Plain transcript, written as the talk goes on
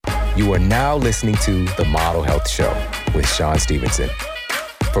You are now listening to The Model Health Show with Sean Stevenson.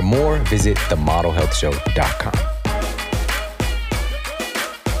 For more, visit themodelhealthshow.com.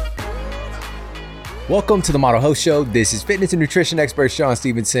 Welcome to The Model Health Show. This is fitness and nutrition expert Sean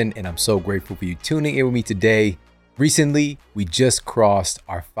Stevenson, and I'm so grateful for you tuning in with me today. Recently, we just crossed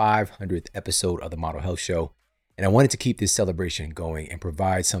our 500th episode of The Model Health Show, and I wanted to keep this celebration going and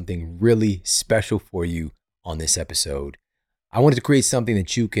provide something really special for you on this episode. I wanted to create something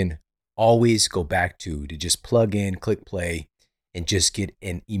that you can always go back to just plug in, click play, and just get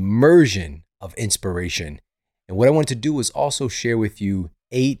an immersion of inspiration. And what I wanted to do is also share with you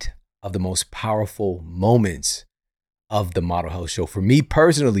 8 of the most powerful moments of the Model Health Show. For me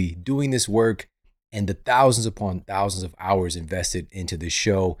personally, doing this work and the thousands upon thousands of hours invested into this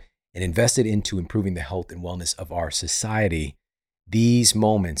show and invested into improving the health and wellness of our society, these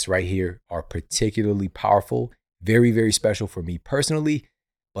moments right here are particularly powerful. Very, very special for me personally,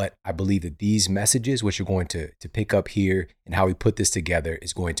 but I believe that these messages, which you're going to pick up here and how we put this together,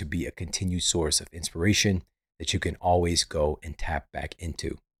 is going to be a continued source of inspiration that you can always go and tap back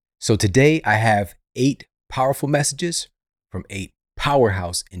into. So today I have 8 powerful messages from 8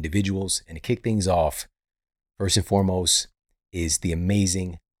 powerhouse individuals. And to kick things off, first and foremost, is the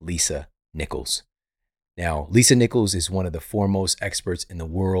amazing Lisa Nichols. Now, Lisa Nichols is one of the foremost experts in the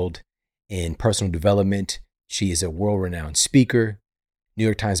world in personal development. She is a world-renowned speaker, New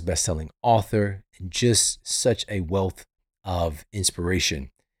York Times bestselling author, and just such a wealth of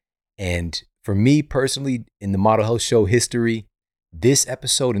inspiration. And for me personally, in the Model Health Show history, this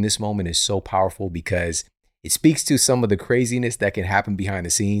episode and this moment is so powerful because it speaks to some of the craziness that can happen behind the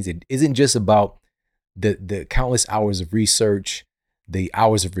scenes. It isn't just about the countless hours of research, the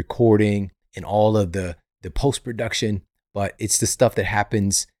hours of recording, and all of the post-production, but it's the stuff that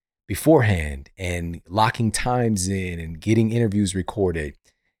happens beforehand and locking times in and getting interviews recorded.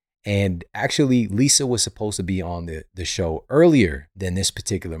 And actually, Lisa was supposed to be on the show earlier than this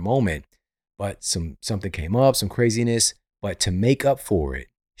particular moment, but something came up, some craziness. But to make up for it,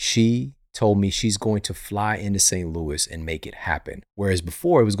 she told me she's going to fly into St. Louis and make it happen. Whereas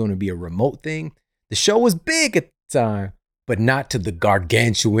before it was going to be a remote thing. The show was big at the time, but not to the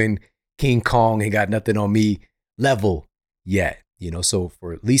gargantuan King Kong ain't got nothing on me level yet. So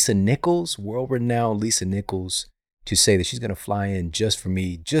for Lisa Nichols, world-renowned Lisa Nichols, to say that she's going to fly in just for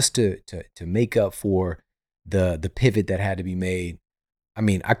me, just to make up for the pivot that had to be made. I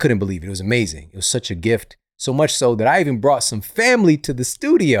mean, I couldn't believe it. It was amazing. It was such a gift. So much so that I even brought some family to the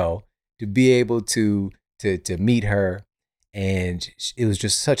studio to be able to meet her. And it was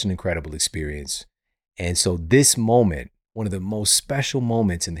just such an incredible experience. And so this moment, one of the most special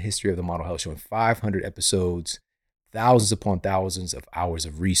moments in the history of the Model Health Show, in 500 episodes, thousands upon thousands of hours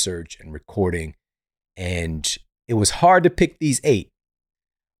of research and recording. And it was hard to pick these 8,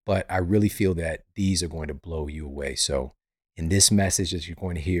 but I really feel that these are going to blow you away. So in this message that you're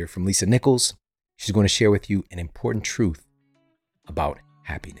going to hear from Lisa Nichols, she's going to share with you an important truth about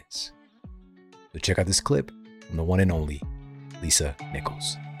happiness. So check out this clip from the one and only Lisa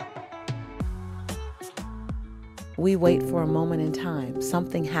Nichols. We wait for a moment in time.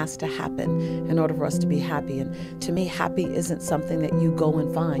 Something has to happen in order for us to be happy. And to me, happy isn't something that you go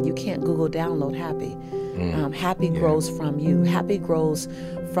and find. You can't Google download happy. Happy grows from you. Happy grows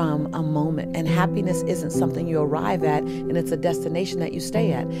from a moment. And happiness isn't something you arrive at and it's a destination that you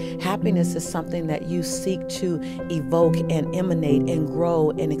stay at. Happiness is something that you seek to evoke and emanate and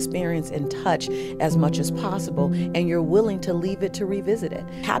grow and experience and touch as much as possible. And you're willing to leave it to revisit it.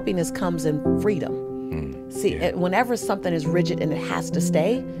 Happiness comes in freedom. See, whenever something is rigid and it has to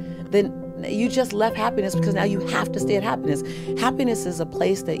stay, then you just left happiness because now you have to stay at happiness. Happiness is a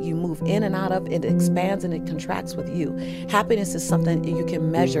place that you move in and out of. It expands and it contracts with you. Happiness is something you can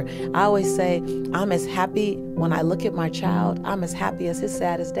measure. I always say, I'm as happy when I look at my child, I'm as happy as his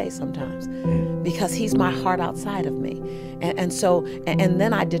saddest day sometimes because he's my heart outside of me. And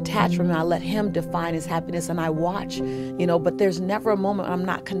then I detach from him. I let him define his happiness and I watch, but there's never a moment I'm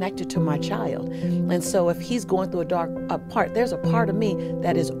not connected to my child. And so if he's going through a dark part, there's a part of me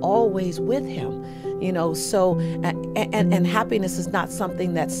that is always with him, so, and happiness is not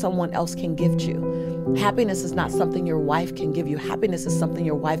something that someone else can gift you. Happiness is not something your wife can give you. Happiness is something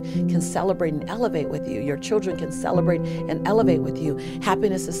your wife can celebrate and elevate with you. Your children can celebrate and elevate with you.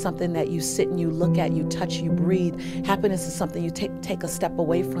 Happiness is something that you sit and you look at, you touch, you breathe. Happiness is something you take a step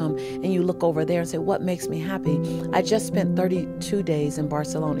away from and you look over there and say, what makes me happy? I just spent 32 days in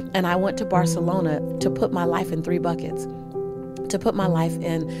Barcelona, and I went to Barcelona to put my life in 3 buckets. To put my life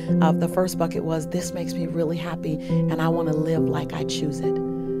in, the first bucket was, this makes me really happy and I want to live like I choose it.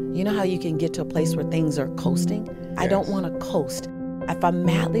 You know how you can get to a place where things are coasting? Yes. I don't want to coast. If I'm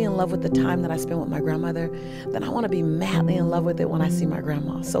madly in love with the time that I spent with my grandmother, then I want to be madly in love with it when I see my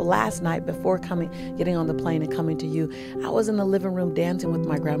grandma. So last night, before getting on the plane and coming to you, I was in the living room dancing with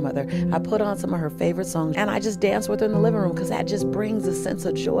my grandmother. I put on some of her favorite songs and I just danced with her in the living room because that just brings a sense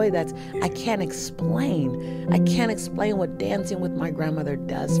of joy that I can't explain. I can't explain what dancing with my grandmother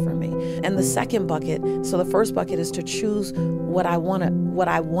does for me. And the second bucket, so the first bucket is to choose what I want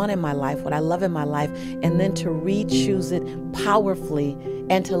in my life, what I love in my life, and then to re-choose it powerfully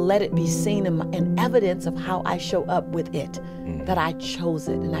and to let it be seen in evidence of how I show up with it, that I chose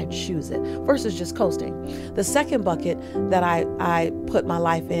it and I choose it versus just coasting. The second bucket that I put my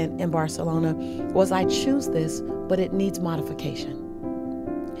life in Barcelona was I choose this, but it needs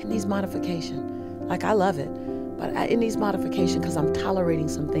modification. It needs modification. Like, I love it, but it needs modification because I'm tolerating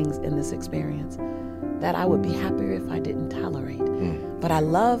some things in this experience that I would be happier if I didn't tolerate. But I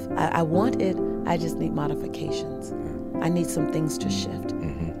want it, I just need modifications. I need some things to shift.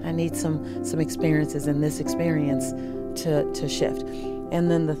 I need some experiences in this experience to shift. And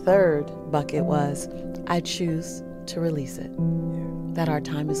then the third bucket was I choose to release it, that our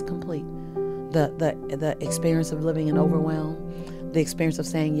time is complete. The experience of living in overwhelm, the experience of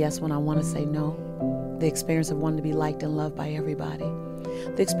saying yes when I want to say no, the experience of wanting to be liked and loved by everybody,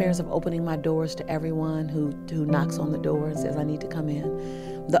 the experience of opening my doors to everyone who knocks on the door and says I need to come in,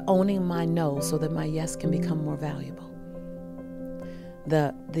 the owning my no so that my yes can become more valuable,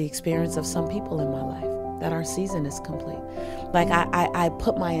 the experience of some people in my life, that our season is complete. Like I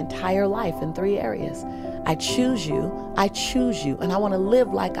put my entire life in 3 areas. I choose you, and I want to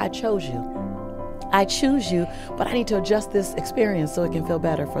live like I chose you. I choose you, but I need to adjust this experience so it can feel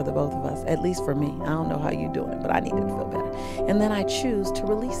better for the both of us, at least for me. I don't know how you're doing it, but I need it to feel better. And then I choose to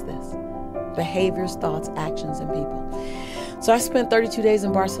release this. Behaviors, thoughts, actions, and people. So I spent 32 days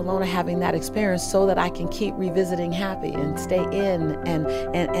in Barcelona having that experience so that I can keep revisiting happy and stay in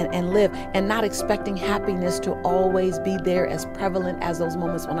and live, and not expecting happiness to always be there as prevalent as those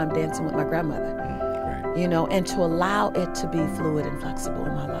moments when I'm dancing with my grandmother. And to allow it to be fluid and flexible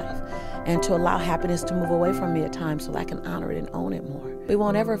in my life, and to allow happiness to move away from me at times so that I can honor it and own it more. We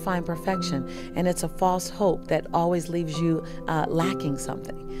won't ever find perfection, and it's a false hope that always leaves you lacking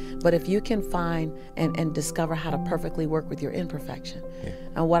something. But if you can find and discover how to perfectly work with your imperfection,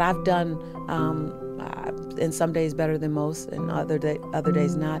 and what I've done in some days better than most, and other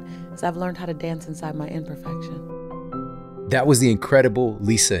days not, is I've learned how to dance inside my imperfection. That was the incredible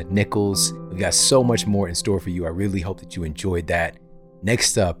Lisa Nichols. We've got so much more in store for you. I really hope that you enjoyed that.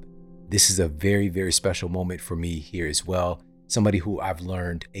 Next up, this is a very, very special moment for me here as well. Somebody who I've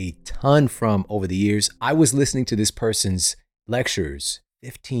learned a ton from over the years. I was listening to this person's lectures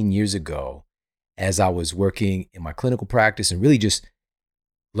 15 years ago as I was working in my clinical practice, and really just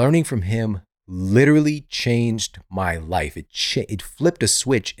learning from him literally changed my life. It flipped a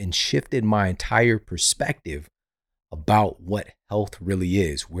switch and shifted my entire perspective about what health really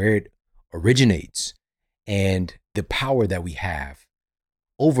is, where it originates, and the power that we have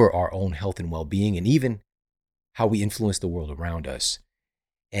over our own health and well-being, and even how we influence the world around us.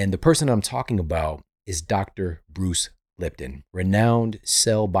 And the person I'm talking about is Dr. Bruce Lipton, renowned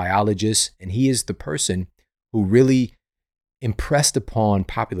cell biologist, and he is the person who really impressed upon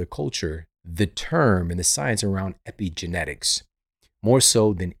popular culture the term and the science around epigenetics, more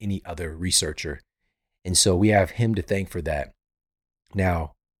so than any other researcher. And so we have him to thank for that.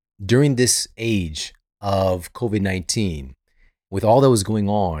 Now, during this age of COVID-19, with all that was going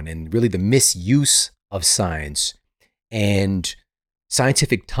on and really the misuse of science and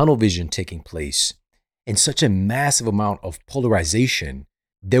scientific tunnel vision taking place and such a massive amount of polarization,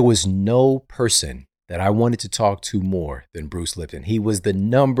 there was no person that I wanted to talk to more than Bruce Lipton. He was the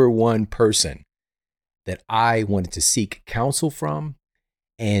number one person that I wanted to seek counsel from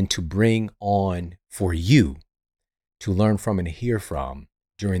and to bring on for you to learn from and hear from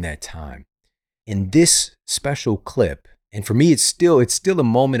during that time. In this special clip, and for me, it's still a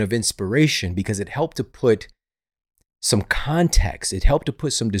moment of inspiration because it helped to put some context. It helped to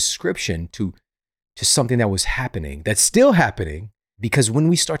put some description to something that was happening, that's still happening, because when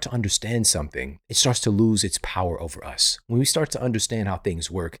we start to understand something, it starts to lose its power over us. When we start to understand how things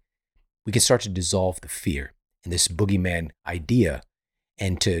work, we can start to dissolve the fear and this boogeyman idea,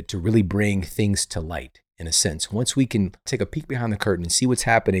 and to really bring things to light, in a sense. Once we can take a peek behind the curtain and see what's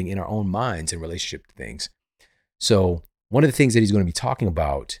happening in our own minds in relationship to things. So one of the things that he's going to be talking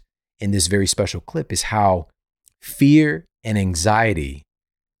about in this very special clip is how fear and anxiety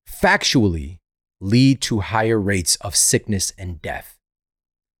factually lead to higher rates of sickness and death.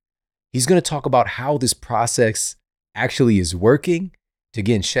 He's going to talk about how this process actually is working to,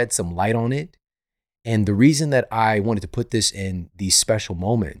 again, shed some light on it, And the reason that I wanted to put this in these special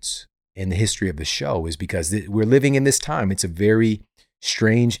moments in the history of the show is because we're living in this time. It's a very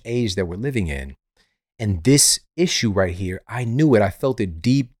strange age that we're living in. And this issue right here, I knew it. I felt it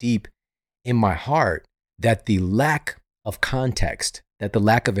deep, deep in my heart that the lack of context, that the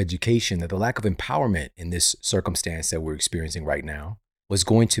lack of education, that the lack of empowerment in this circumstance that we're experiencing right now was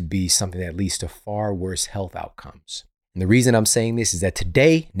going to be something that leads to far worse health outcomes. And the reason I'm saying this is that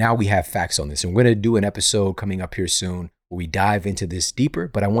today, now we have facts on this. And we're going to do an episode coming up here soon where we dive into this deeper,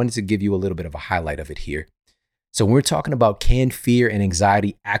 but I wanted to give you a little bit of a highlight of it here. So when we're talking about, can fear and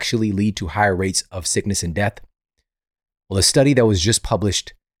anxiety actually lead to higher rates of sickness and death? Well, a study that was just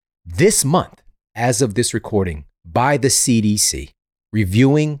published this month, as of this recording, by the CDC,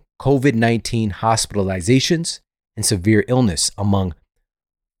 reviewing COVID-19 hospitalizations and severe illness among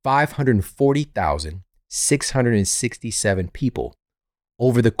 540,667 people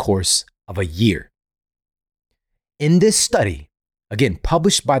over the course of a year. In this study, again,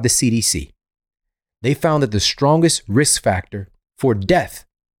 published by the CDC, they found that the strongest risk factor for death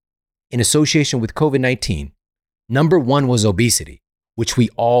in association with COVID-19, number one was obesity, which we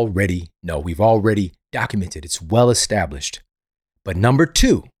already know. We've already documented. It's well established. But number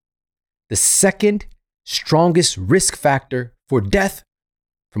two, the second strongest risk factor for death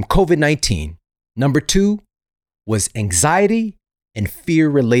from COVID-19, number two, was anxiety and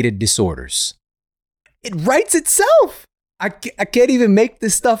fear-related disorders. It writes itself. I can't even make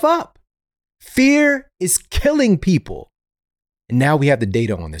this stuff up. Fear is killing people. And now we have the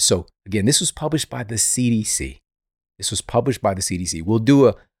data on this. So again, this was published by the CDC. We'll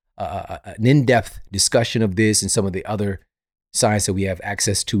do an in-depth discussion of this and some of the other science that we have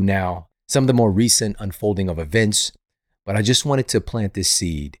access to now, some of the more recent unfolding of events. But I just wanted to plant this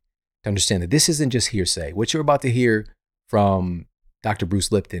seed to understand that this isn't just hearsay. What you're about to hear from Dr.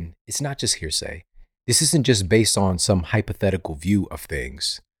 Bruce Lipton, it's not just hearsay. This isn't just based on some hypothetical view of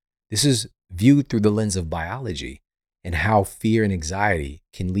things. This is viewed through the lens of biology and how fear and anxiety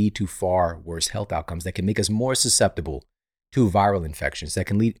can lead to far worse health outcomes that can make us more susceptible to viral infections, that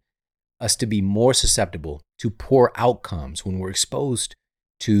can lead us to be more susceptible to poor outcomes when we're exposed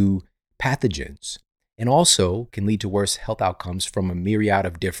to pathogens, and also can lead to worse health outcomes from a myriad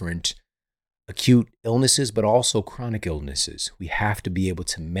of different acute illnesses, but also chronic illnesses. We have to be able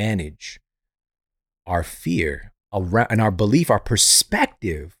to manage our fear around, and our belief, our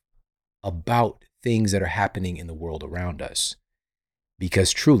perspective about things that are happening in the world around us.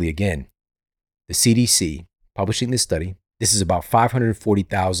 Because truly, again, the CDC publishing this study, this is about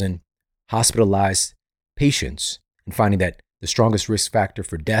 540,000 hospitalized patients, and finding that the strongest risk factor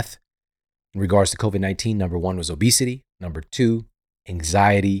for death in regards to COVID-19, number one was obesity, number two,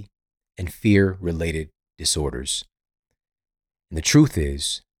 anxiety and fear-related disorders. And the truth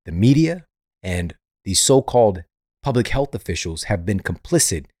is, the media and these so-called public health officials have been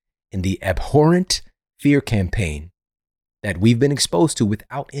complicit in the abhorrent fear campaign that we've been exposed to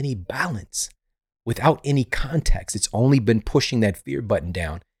without any balance, without any context. It's only been pushing that fear button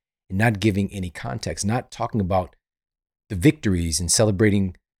down and not giving any context, not talking about the victories and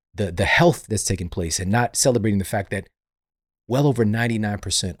celebrating the health that's taking place, and not celebrating the fact that well over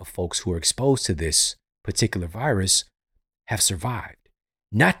 99% of folks who are exposed to this particular virus have survived.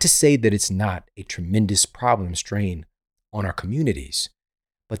 Not to say that it's not a tremendous problem strain on our communities,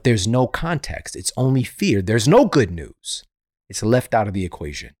 but there's no context. It's only fear. There's no good news. It's left out of the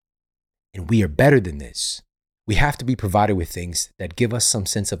equation. And we are better than this. We have to be provided with things that give us some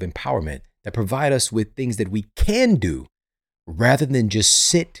sense of empowerment, that provide us with things that we can do, rather than just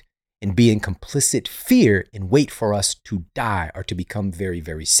sit and be in complicit fear and wait for us to die or to become very,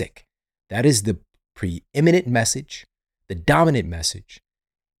 very sick. That is the preeminent message, the dominant message,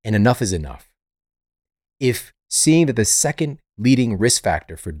 and enough is enough. If seeing that the second leading risk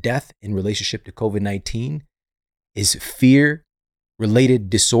factor for death in relationship to COVID-19 is fear-related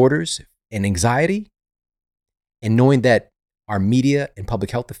disorders and anxiety, and knowing that our media and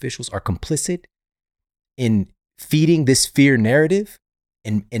public health officials are complicit in feeding this fear narrative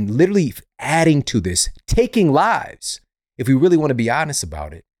and literally adding to this, taking lives, if we really want to be honest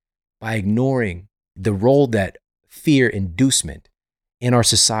about it, by ignoring the role that fear inducement in our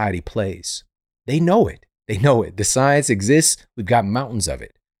society plays. They know it. They know it. The science exists. We've got mountains of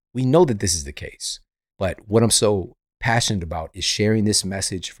it. We know that this is the case. But what I'm so passionate about is sharing this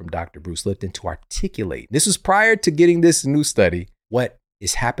message from Dr. Bruce Lipton to articulate. This was prior to getting this new study, what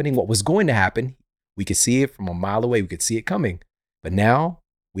is happening, what was going to happen. We could see it from a mile away. We could see it coming. But now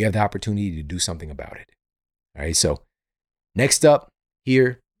we have the opportunity to do something about it. All right. So next up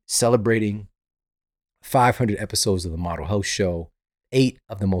here, celebrating 500 episodes of the Model Health Show, 8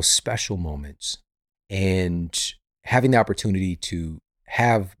 of the most special moments And having the opportunity to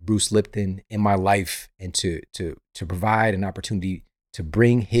have Bruce Lipton in my life and to provide an opportunity to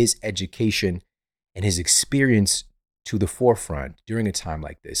bring his education and his experience to the forefront during a time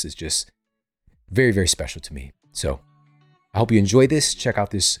like this is just very, very special to me. So I hope you enjoy this. Check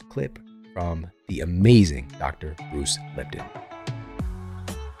out this clip from the amazing Dr. Bruce Lipton.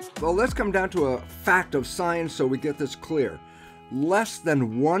 Well, let's come down to a fact of science so we get this clear. Less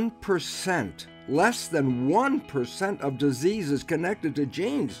than 1% of disease is connected to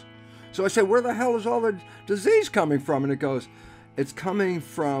genes. So I say, where the hell is all the disease coming from? And it goes, it's coming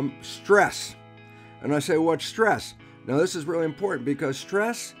from stress. And I say, what's stress? Now, this is really important because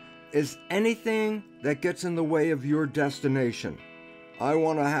stress is anything that gets in the way of your destination. I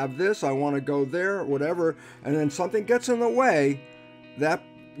want to have this, I want to go there, whatever, and then something gets in the way that,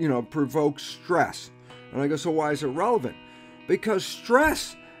 provokes stress. And I go, so why is it relevant? Because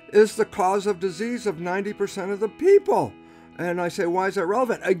stress is the cause of disease of 90% of the people. And I say, why is that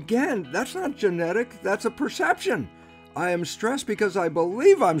relevant? Again, that's not genetic, that's a perception. I am stressed because I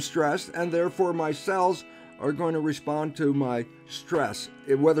believe I'm stressed, and therefore my cells are going to respond to my stress.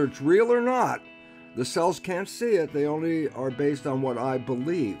 Whether it's real or not, the cells can't see it, they only are based on what I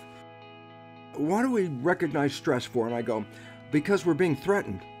believe. Why do we recognize stress for? And I go, because we're being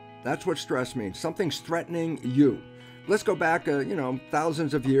threatened. That's what stress means. Something's threatening you. Let's go back,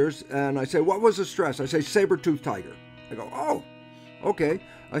 thousands of years, and I say, what was the stress? I say, saber-toothed tiger. I go, oh, okay.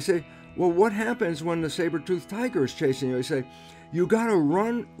 I say, well, what happens when the saber-toothed tiger is chasing you? I say, you gotta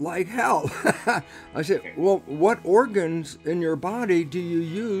run like hell. I say, well, what organs in your body do you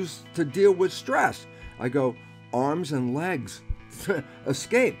use to deal with stress? I go, arms and legs.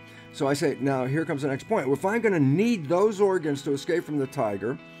 Escape. So I say, now here comes the next point. If I'm gonna need those organs to escape from the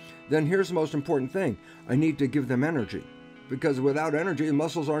tiger, then here's the most important thing. I need to give them energy, because without energy, the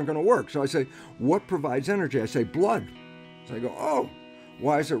muscles aren't going to work. So I say, what provides energy? I say, blood. So I go, oh,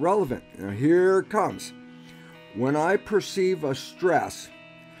 why is it relevant? Now here it comes. When I perceive a stress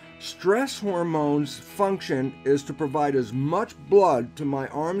hormones' function is to provide as much blood to my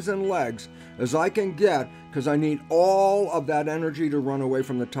arms and legs as I can get, because I need all of that energy to run away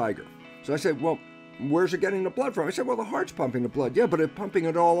from the tiger. So I say, well, where's it getting the blood from? I said, well, the heart's pumping the blood. Yeah, but it's pumping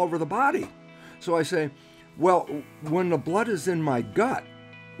it all over the body. So I say, well, when the blood is in my gut,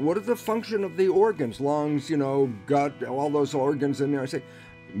 what is the function of the organs? Lungs, gut, all those organs in there. I say,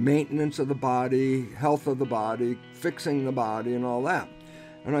 maintenance of the body, health of the body, fixing the body, and all that.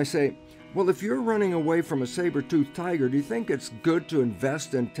 And I say, well, if you're running away from a saber-toothed tiger, do you think it's good to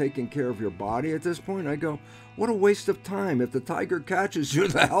invest in taking care of your body at this point? I go, what a waste of time. If the tiger catches you,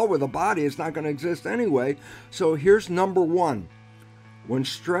 the hell with the body, it's not going to exist anyway. So here's number one. When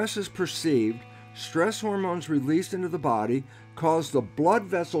stress is perceived, stress hormones released into the body cause the blood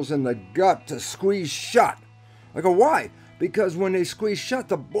vessels in the gut to squeeze shut. I go, why? Because when they squeeze shut,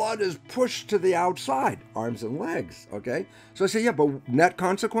 the blood is pushed to the outside, arms and legs, okay? So I say, yeah, but net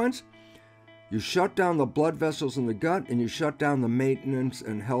consequence? You shut down the blood vessels in the gut and you shut down the maintenance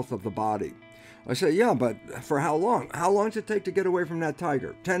and health of the body. I say, yeah, but for how long? How long does it take to get away from that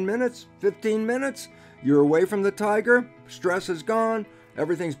tiger? 10 minutes? 15 minutes? You're away from the tiger, stress is gone,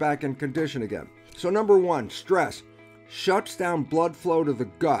 everything's back in condition again. So number one, stress shuts down blood flow to the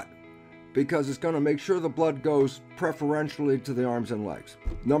gut because it's going to make sure the blood goes preferentially to the arms and legs.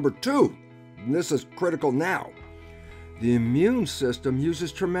 Number two, and this is critical now, the immune system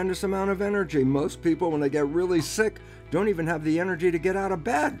uses tremendous amount of energy. Most people, when they get really sick, don't even have the energy to get out of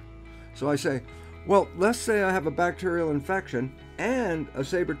bed. So I say, well, let's say I have a bacterial infection and a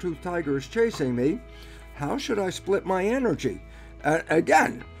saber-toothed tiger is chasing me. How should I split my energy?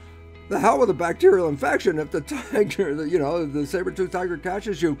 Again, the hell with a bacterial infection. If the tiger, the saber-toothed tiger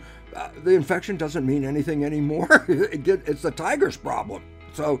catches you, the infection doesn't mean anything anymore. It's the tiger's problem.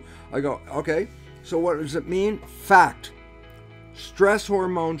 So I go, okay, so what does it mean? Fact. Stress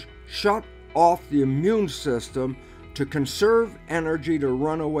hormones shut off the immune system to conserve energy to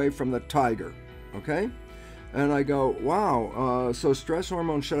run away from the tiger, okay? And I go, wow, so stress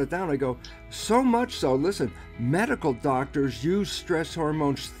hormones shut it down. I go, so much so, listen, medical doctors use stress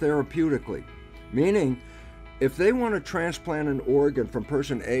hormones therapeutically, meaning if they want to transplant an organ from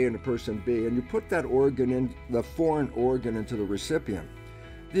person A into person B, and you put that organ in, the foreign organ, into the recipient,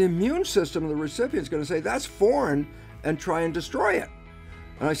 the immune system of the recipient is going to say, that's foreign, and try and destroy it.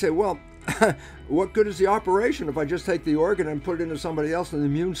 And I say, well, what good is the operation if I just take the organ and put it into somebody else and the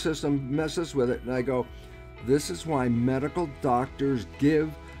immune system messes with it? And I go, this is why medical doctors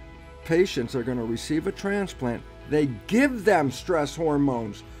give patients that are going to receive a transplant, they give them stress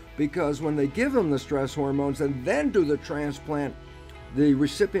hormones, because when they give them the stress hormones and then do the transplant, the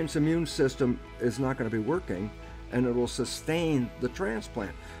recipient's immune system is not going to be working, and it will sustain the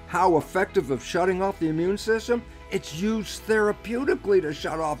transplant. How effective of shutting off the immune system? It's used therapeutically to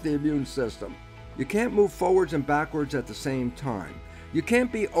shut off the immune system. You can't move forwards and backwards at the same time. You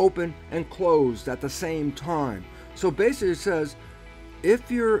can't be open and closed at the same time. So basically it says,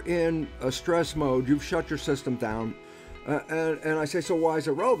 if you're in a stress mode, you've shut your system down. And I say, so why is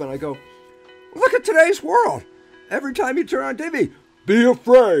it relevant? I go, look at today's world. Every time you turn on TV, be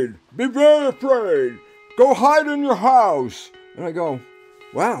afraid, be very afraid, go hide in your house. And I go,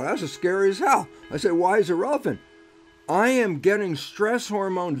 wow, that's as scary as hell. I say, why is it relevant? I am getting stress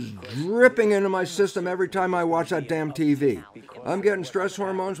hormones dripping into my system every time I watch that damn TV. I'm getting stress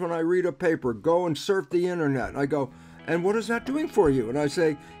hormones when I read a paper, go and surf the internet. And I go, and what is that doing for you? And I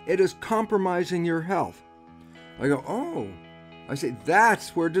say, it is compromising your health. I go, oh. I say,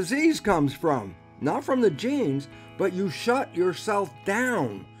 that's where disease comes from. Not from the genes, but you shut yourself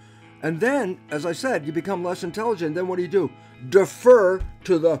down. And then, as I said, you become less intelligent. Then what do? Defer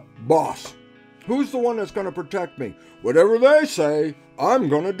to the boss. Who's the one that's going to protect me? Whatever they say, I'm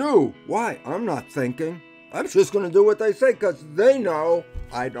going to do. Why? I'm not thinking. I'm just going to do what they say because they know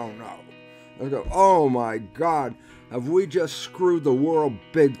I don't know. I go, oh my God, have we just screwed the world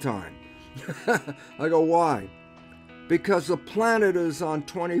big time? I go, why? Because the planet is on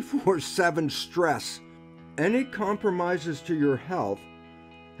 24/7 stress. Any compromises to your health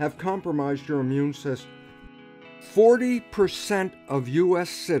have compromised your immune system. 40% of U.S.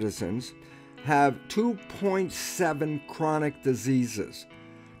 citizens have 2.7 chronic diseases.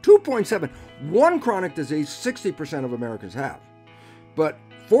 2.7. One chronic disease, 60% of Americans have. But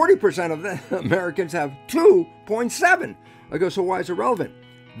 40% of the Americans have 2.7. I go, so why is it relevant?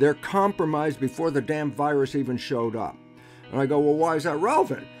 They're compromised before the damn virus even showed up. And I go, well, why is that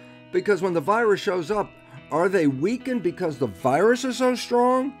relevant? Because when the virus shows up, are they weakened because the virus is so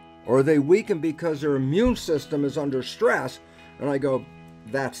strong? Or are they weakened because their immune system is under stress? And I go,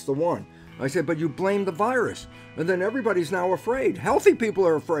 that's the one. I said, but you blame the virus. And then everybody's now afraid. Healthy people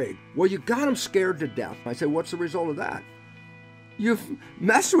are afraid. Well, you got them scared to death. I said, what's the result of that? You've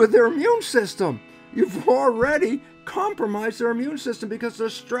messed with their immune system. You've already compromised their immune system because the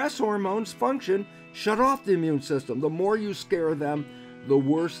stress hormones function shut off the immune system. The more you scare them, the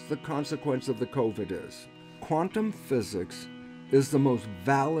worse the consequence of the COVID is. Quantum physics is the most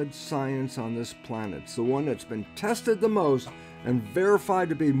valid science on this planet. It's the one that's been tested the most and verified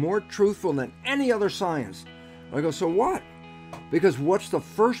to be more truthful than any other science. I go, so what? Because what's the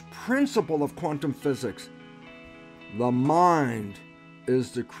first principle of quantum physics? The mind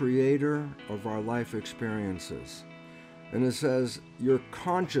is the creator of our life experiences. And it says your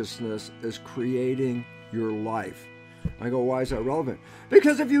consciousness is creating your life. I go, why is that relevant?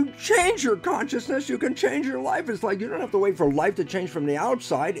 Because if you change your consciousness, you can change your life. It's like you don't have to wait for life to change from the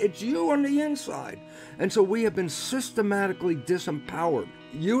outside. It's you on the inside. And so we have been systematically disempowered.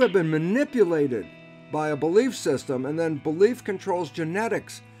 You have been manipulated by a belief system, and then belief controls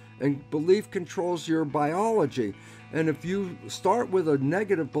genetics, and belief controls your biology. And if you start with a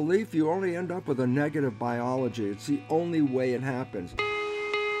negative belief, you only end up with a negative biology. It's the only way it happens.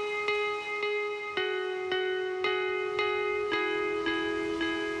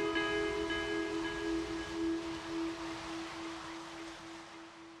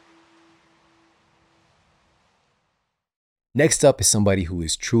 Next up is somebody who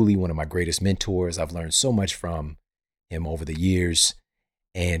is truly one of my greatest mentors. I've learned so much from him over the years,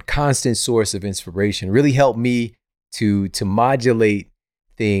 and constant source of inspiration. Really helped me to modulate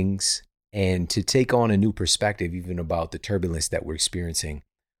things and to take on a new perspective, even about the turbulence that we're experiencing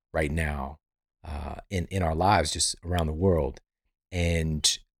right now in our lives, just around the world.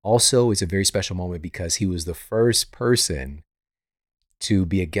 And also, it's a very special moment because he was the first person to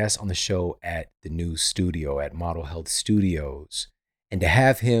be a guest on the show at the new studio at Model Health Studios. And to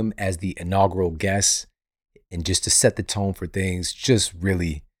have him as the inaugural guest and just to set the tone for things, just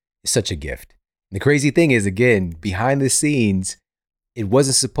really is such a gift. And the crazy thing is, again, behind the scenes, it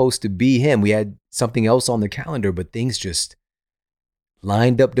wasn't supposed to be him. We had something else on the calendar, but things just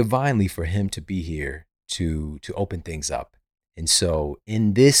lined up divinely for him to be here to open things up. And so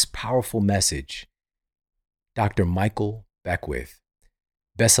in this powerful message, Dr. Michael Beckwith,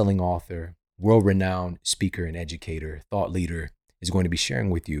 best-selling author, world-renowned speaker and educator, thought leader, is going to be sharing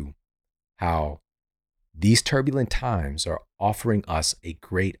with you how these turbulent times are offering us a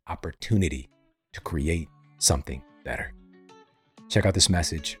great opportunity to create something better. Check out this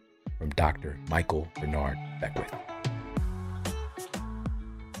message from Dr. Michael Bernard Beckwith.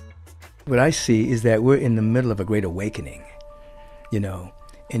 What I see is that we're in the middle of a great awakening, and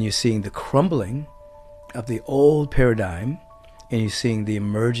you're seeing the crumbling of the old paradigm and you're seeing the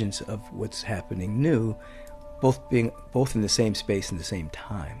emergence of what's happening new, both in the same space and the same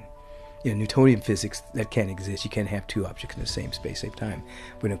time. In Newtonian physics, that can't exist. You can't have two objects in the same space, same time.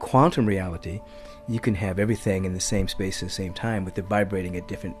 But in quantum reality, you can have everything in the same space at the same time, but they're vibrating at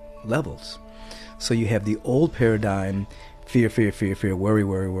different levels. So you have the old paradigm, fear,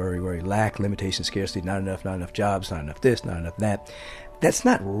 worry, lack, limitation, scarcity, not enough jobs, not enough this, not enough that. That's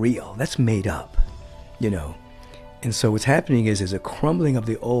not real. That's made up, And so what's happening is there's a crumbling of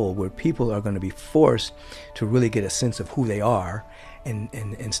the old, where people are going to be forced to really get a sense of who they are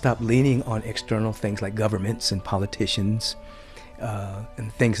and stop leaning on external things like governments and politicians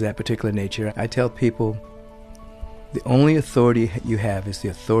and things of that particular nature. I tell people the only authority you have is the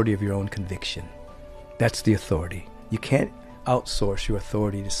authority of your own conviction. That's the authority. You can't outsource your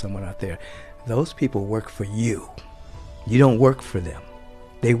authority to someone out there. Those people work for you. You don't work for them.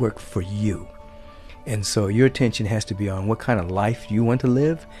 They work for you. And so your attention has to be on what kind of life you want to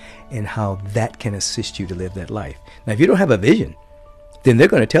live and how that can assist you to live that life. Now, if you don't have a vision, then they're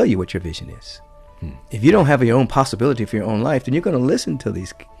going to tell you what your vision is. If you don't have your own possibility for your own life, then you're going to listen to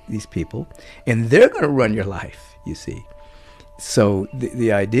these people, and they're going to run your life, you see. So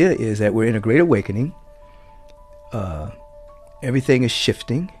the idea is that we're in a great awakening. Everything is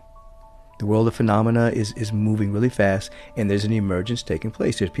shifting. The world of phenomena is moving really fast, and there's an emergence taking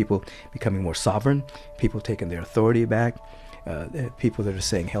place. There's people becoming more sovereign, people taking their authority back, people that are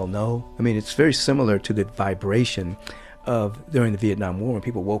saying hell no. I mean, it's very similar to the vibration of during the Vietnam War, when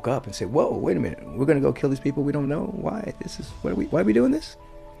people woke up and said, whoa, wait a minute, we're going to go kill these people we don't know? Why? Why are we doing this?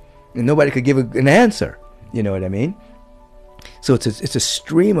 And nobody could give an answer. You know what I mean? So it's a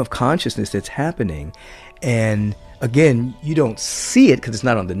stream of consciousness that's happening. And again, you don't see it because it's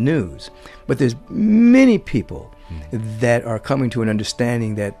not on the news. But there's many people that are coming to an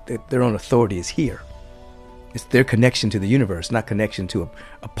understanding that their own authority is here. It's their connection to the universe, not connection to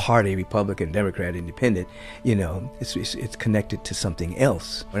a party, Republican, Democrat, Independent. It's connected to something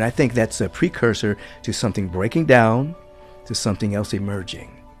else. And I think that's a precursor to something breaking down, to something else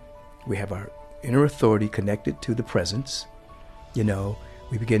emerging. We have our inner authority connected to the presence.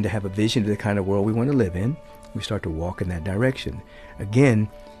 We begin to have a vision of the kind of world we want to live in. We start to walk in that direction. Again,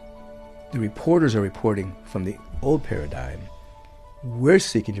 the reporters are reporting from the old paradigm. We're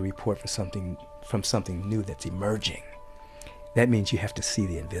seeking to report from something new that's emerging. That means you have to see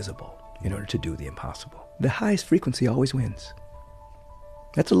the invisible in order to do the impossible. The highest frequency always wins.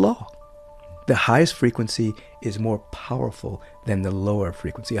 That's a law. The highest frequency is more powerful than the lower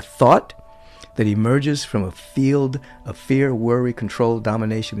frequency. A thought that emerges from a field of fear, worry, control,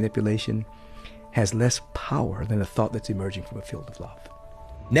 domination, manipulation has less power than a thought that's emerging from a field of love.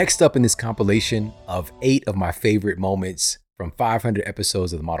 Next up in this compilation of 8 of my favorite moments from 500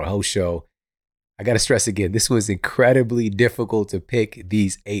 episodes of the Model Health Show, I got to stress again, this was incredibly difficult to pick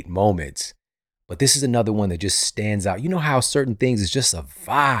these 8 moments, but this is another one that just stands out. You know how certain things is just a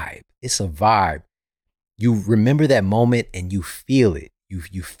vibe. It's a vibe. You remember that moment and you feel it.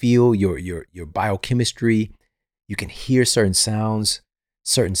 You feel your biochemistry. You can hear certain sounds,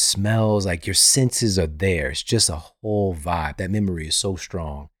 certain smells, like your senses are there. It's just a whole vibe. That memory is so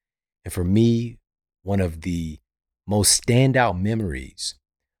strong. And for me, one of the most standout memories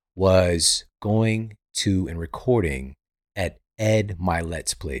was going to and recording at Ed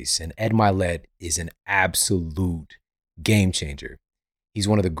Milet's place. And Ed Milet is an absolute game changer. He's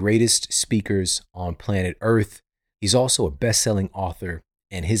one of the greatest speakers on planet Earth. He's also a best-selling author,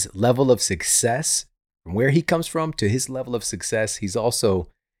 and his level of success, from where he comes from to his level of success, he's also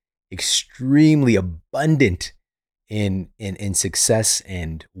extremely abundant in success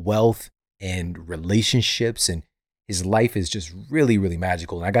and wealth and relationships, and his life is just really, really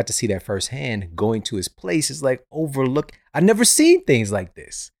magical. And I got to see that firsthand. Going to his place is like I've never seen things like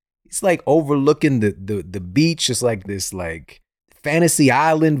this. It's like overlooking the beach, just like this like fantasy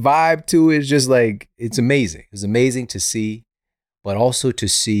island vibe to it. It's just like, it's amazing. It's amazing to see, but also to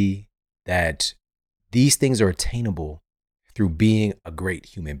see that these things are attainable through being a great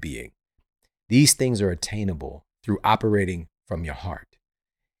human being. These things are attainable through operating from your heart.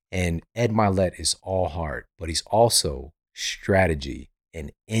 And Ed Milet is all heart, but he's also strategy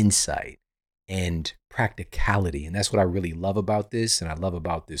and insight and practicality. And that's what I really love about this, and I love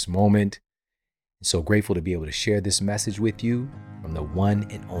about this moment. I'm so grateful to be able to share this message with you from the one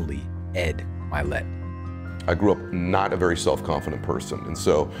and only Ed Milet. I grew up not a very self-confident person, and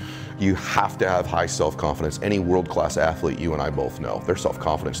so you have to have high self-confidence. Any world-class athlete, you and I both know, their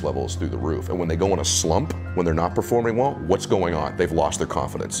self-confidence level is through the roof. And when they go in a slump, when they're not performing well, what's going on? They've lost their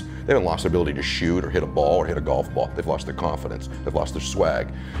confidence. They haven't lost their ability to shoot or hit a ball or hit a golf ball. They've lost their confidence. They've lost their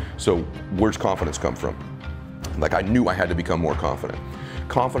swag. So where's confidence come from? Like I knew I had to become more confident.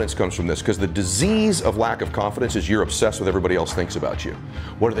 Confidence comes from this, because the disease of lack of confidence is you're obsessed with everybody else thinks about you.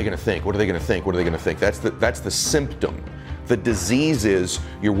 What are they going to think? What are they going to think? What are they going to think? That's the symptom. The disease is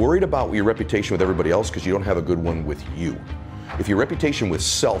you're worried about your reputation with everybody else because you don't have a good one with you. If your reputation with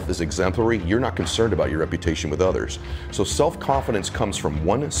self is exemplary, you're not concerned about your reputation with others. So self-confidence comes from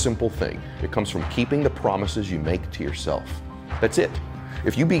one simple thing. It comes from keeping the promises you make to yourself. That's it.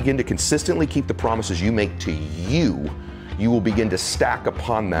 If you begin to consistently keep the promises you make to you, you will begin to stack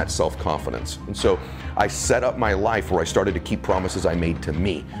upon that self-confidence. And so I set up my life where I started to keep promises I made to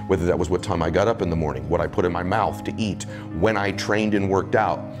me, whether that was what time I got up in the morning, what I put in my mouth to eat, when I trained and worked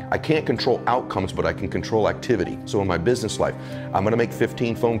out. I can't control outcomes, but I can control activity. So in my business life, I'm gonna make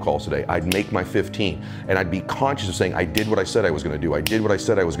 15 phone calls today. I'd make my 15, and I'd be conscious of saying, I did what I said I was gonna do. I did what I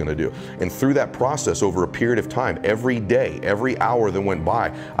said I was gonna do. And through that process, over a period of time, every day, every hour that went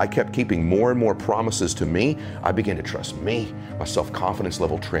by, I kept keeping more and more promises to me. I began to trust me. My self-confidence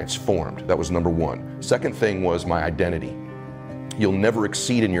level transformed. That was number one. Second thing was my identity. You'll never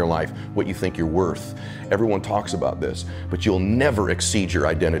exceed in your life what you think you're worth. Everyone talks about this, but you'll never exceed your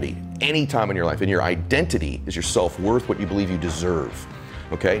identity any time in your life. And your identity is your self-worth, what you believe you deserve.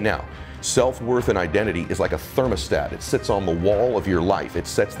 Okay, now, self-worth and identity is like a thermostat. It sits on the wall of your life. It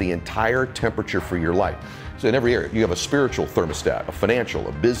sets the entire temperature for your life. So in every area, you have a spiritual thermostat, a financial,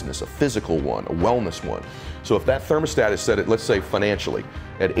 a business, a physical one, a wellness one. So if that thermostat is set at, let's say financially,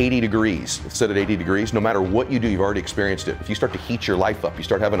 at 80 degrees, it's set at 80 degrees, no matter what you do, you've already experienced it. If you start to heat your life up, you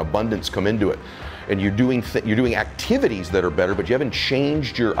start having abundance come into it, and you're doing activities that are better, but you haven't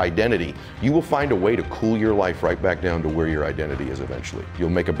changed your identity, you will find a way to cool your life right back down to where your identity is eventually. You'll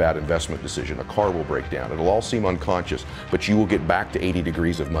make a bad investment decision, a car will break down, it'll all seem unconscious, but you will get back to 80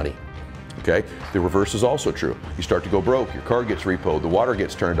 degrees of money. Okay? The reverse is also true. You start to go broke, your car gets repoed, the water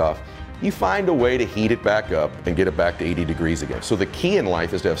gets turned off. You find a way to heat it back up and get it back to 80 degrees again. So the key in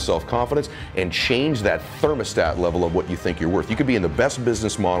life is to have self-confidence and change that thermostat level of what you think you're worth. You could be in the best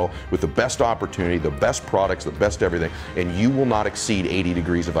business model with the best opportunity, the best products, the best everything, and you will not exceed 80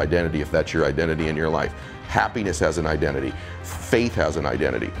 degrees of identity if that's your identity in your life. Happiness has an identity. Faith has an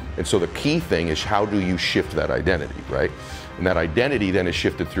identity. And so the key thing is, how do you shift that identity, right? And that identity then is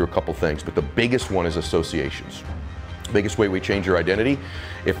shifted through a couple things, but the biggest one is associations. Biggest way we change your identity,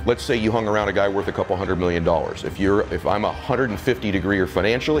 if let's say you hung around a guy worth a couple $100 million, if I'm 150 degreer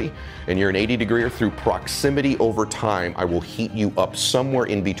financially and you're an 80 degreer, through proximity over time, I will heat you up somewhere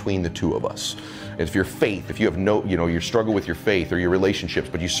in between the two of us. And if your faith, if you have you struggle with your faith or your relationships,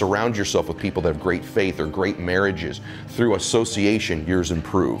 but you surround yourself with people that have great faith or great marriages, through association, yours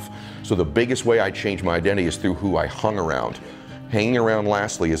improve. So the biggest way I change my identity is through who I hung around. Hanging around,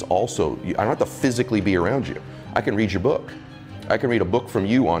 lastly, is also, I don't have to physically be around you. I can read your book. I can read a book from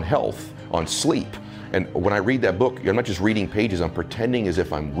you on health, on sleep. And when I read that book, I'm not just reading pages, I'm pretending as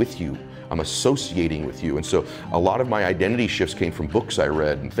if I'm with you. I'm associating with you. And so a lot of my identity shifts came from books I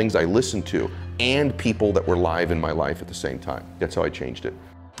read and things I listened to and people that were live in my life at the same time. That's how I changed it.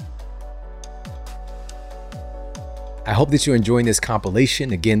 I hope that you're enjoying this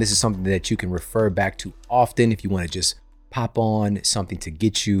compilation. Again, this is something that you can refer back to often if you want to just pop on something to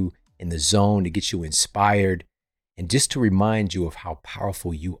get you in the zone, to get you inspired, and just to remind you of how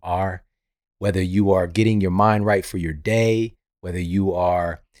powerful you are, whether you are getting your mind right for your day, whether you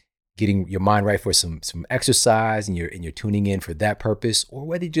are getting your mind right for some exercise and you're tuning in for that purpose, or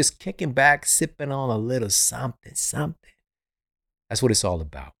whether you're just kicking back, sipping on a little something. That's what it's all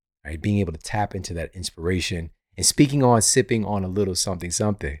about, right? Being able to tap into that inspiration. And speaking on sipping on a little something,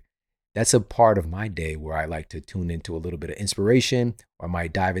 that's a part of my day where I like to tune into a little bit of inspiration, or I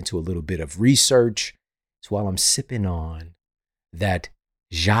might dive into a little bit of research. So while I'm sipping on that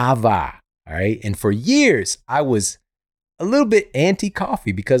Java, all right? And for years, I was a little bit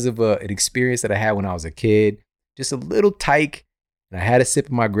anti-coffee because of an experience that I had when I was a kid, just a little tyke. And I had a sip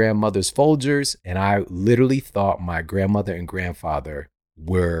of my grandmother's Folgers, and I literally thought my grandmother and grandfather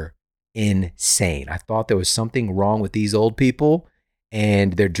were insane. I thought there was something wrong with these old people,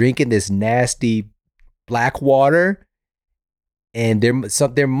 and they're drinking this nasty black water, and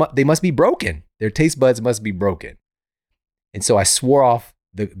they must be broken. Their taste buds must be broken. And so I swore off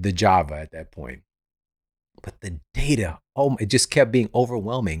the Java at that point. But the data, it just kept being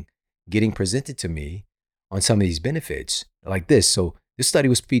overwhelming, getting presented to me on some of these benefits like this. So this study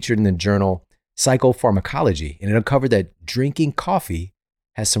was featured in the journal Psychopharmacology, and it uncovered that drinking coffee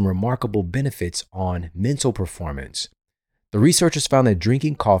has some remarkable benefits on mental performance. The researchers found that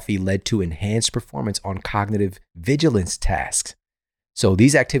drinking coffee led to enhanced performance on cognitive vigilance tasks. So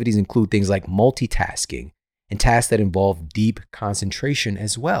these activities include things like multitasking and tasks that involve deep concentration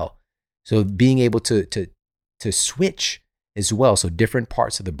as well. So being able to to switch as well. So different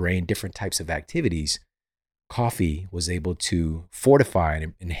parts of the brain, different types of activities, coffee was able to fortify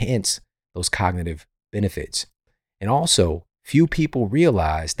and enhance those cognitive benefits. And also, few people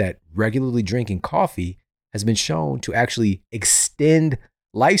realize that regularly drinking coffee has been shown to actually extend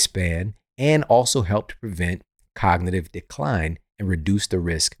lifespan and also help to prevent cognitive decline and reduce the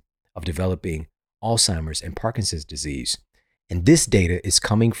risk of developing Alzheimer's and Parkinson's disease. And this data is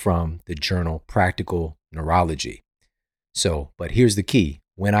coming from the journal Practical Neurology. So, but here's the key.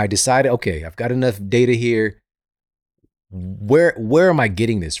 When I decided, okay, I've got enough data here, where am I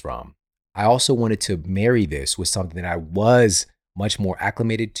getting this from? I also wanted to marry this with something that I was much more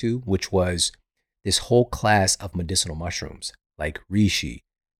acclimated to, which was this whole class of medicinal mushrooms like reishi,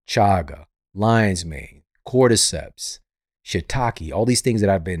 chaga, lion's mane, cordyceps, shiitake, all these things that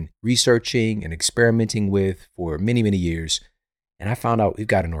I've been researching and experimenting with for many, many years. And I found out we've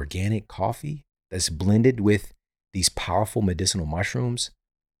got an organic coffee that's blended with these powerful medicinal mushrooms.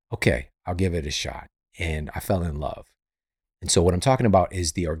 Okay, I'll give it a shot. And I fell in love. And so what I'm talking about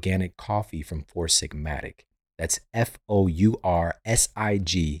is the organic coffee from Four Sigmatic. That's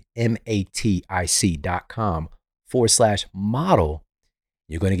FOURSIGMATIC.com/model.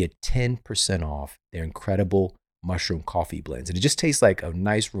 You're going to get 10% off their incredible mushroom coffee blends. And it just tastes like a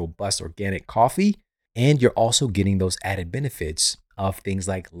nice, robust, organic coffee. And you're also getting those added benefits of things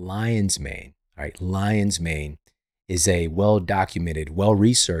like lion's mane. All right, lion's mane is a well-documented,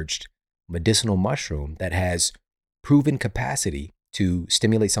 well-researched medicinal mushroom that has proven capacity to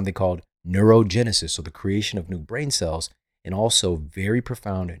stimulate something called neurogenesis, so the creation of new brain cells, and also very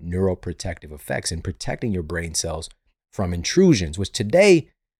profound neuroprotective effects in protecting your brain cells from intrusions, which today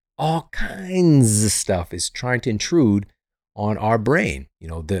all kinds of stuff is trying to intrude on our brain. You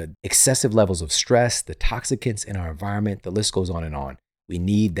know, the excessive levels of stress, the toxicants in our environment, the list goes on and on. We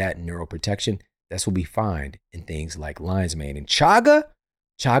need that neuroprotection. That's what we find in things like lion's mane and chaga.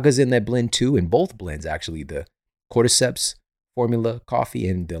 Chaga's in that blend too, in both blends actually, the cordyceps formula coffee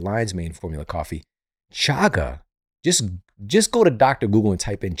and the lion's mane formula coffee. Chaga, just go to Dr. Google and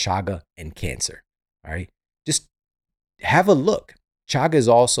type in chaga and cancer. All right, just have a look. Chaga is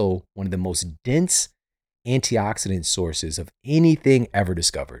also one of the most dense antioxidant sources of anything ever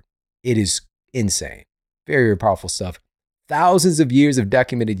discovered. It is insane. Very, very powerful stuff. Thousands of years of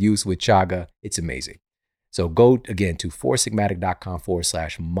documented use with chaga. It's amazing. So go again to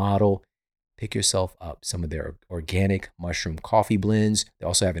foursigmatic.com/model. Pick yourself up some of their organic mushroom coffee blends. They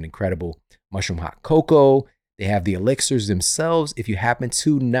also have an incredible mushroom hot cocoa. They have the elixirs themselves. If you happen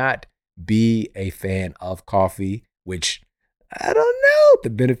to not be a fan of coffee, which I don't know, the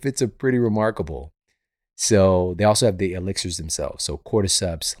benefits are pretty remarkable. So they also have the elixirs themselves. So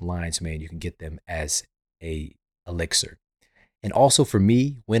cordyceps, lion's mane, you can get them as a elixir. And also for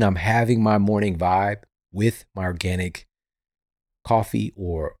me, when I'm having my morning vibe with my organic coffee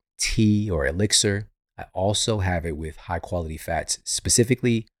or tea or elixir, I also have it with high quality fats.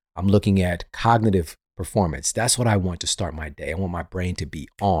 Specifically, I'm looking at cognitive performance. That's what I want to start my day. I want my brain to be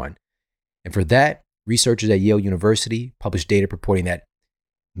on. And for that, researchers at Yale University published data purporting that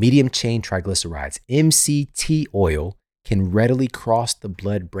medium chain triglycerides, MCT oil, can readily cross the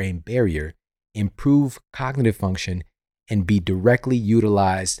blood-brain barrier, improve cognitive function, and be directly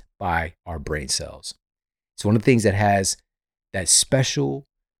utilized by our brain cells. It's one of the things that has that special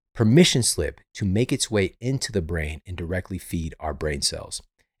permission slip to make its way into the brain and directly feed our brain cells.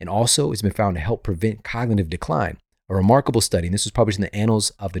 And also, it's been found to help prevent cognitive decline. A remarkable study, and this was published in the Annals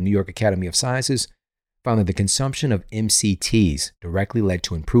of the New York Academy of Sciences, found that the consumption of MCTs directly led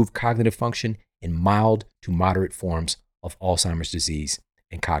to improved cognitive function in mild to moderate forms of Alzheimer's disease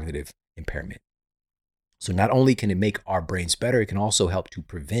and cognitive impairment. So not only can it make our brains better, it can also help to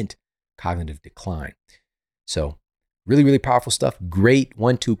prevent cognitive decline. So really, really powerful stuff. Great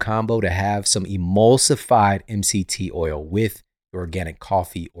 1-2 combo to have some emulsified MCT oil with your organic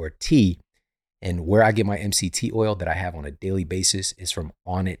coffee or tea. And where I get my MCT oil that I have on a daily basis is from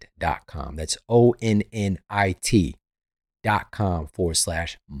onnit.com. That's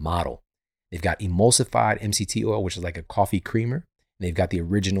ONNIT.com/model. They've got emulsified MCT oil, which is like a coffee creamer. And they've got the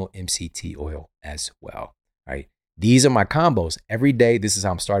original MCT oil as well, right? These are my combos. Every day, this is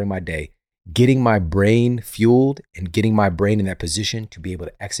how I'm starting my day, getting my brain fueled and getting my brain in that position to be able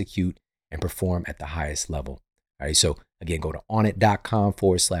to execute and perform at the highest level. All right, so again, go to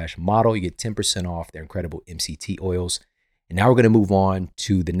onnit.com/model. You get 10% off their incredible MCT oils. And now we're going to move on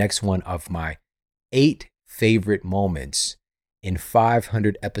to the next one of my 8 favorite moments in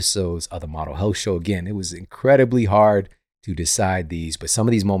 500 episodes of the Model Health Show. Again, it was incredibly hard to decide these, but some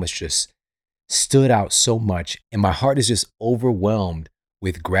of these moments just stood out so much. And my heart is just overwhelmed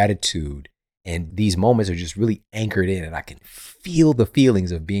with gratitude And these moments are just really anchored in, and I can feel the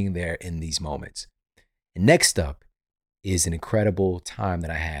feelings of being there in these moments. And next up is an incredible time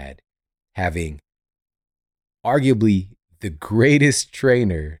that I had having arguably the greatest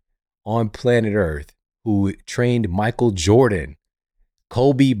trainer on planet Earth, who trained Michael Jordan,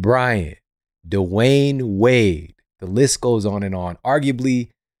 Kobe Bryant, Dwayne Wade. The list goes on and on. Arguably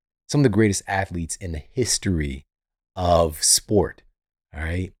some of the greatest athletes in the history of sport. All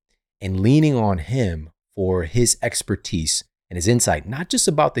right. And leaning on him for his expertise and his insight, not just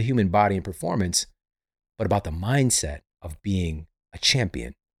about the human body and performance, but about the mindset of being a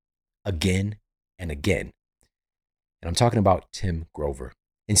champion again and again. And I'm talking about Tim Grover.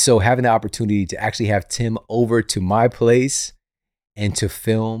 And so having the opportunity to actually have Tim over to my place and to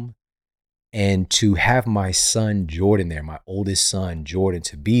film, and to have my son Jordan there, my oldest son Jordan,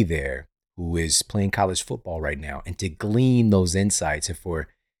 to be there, who is playing college football right now, and to glean those insights, and for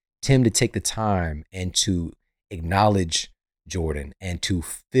Tim to take the time and to acknowledge Jordan and to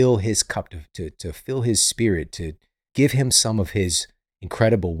fill his cup, to fill his spirit, to give him some of his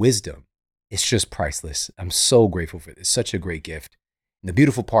incredible wisdom. It's just priceless. I'm so grateful for this. Such a great gift. And the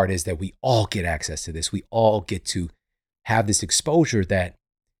beautiful part is that we all get access to this. We all get to have this exposure that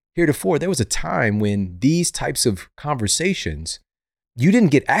heretofore, there was a time when these types of conversations, you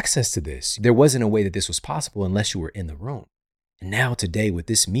didn't get access to this. There wasn't a way that this was possible unless you were in the room. And now today with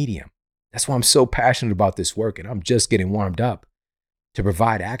this medium, that's why I'm so passionate about this work, and I'm just getting warmed up to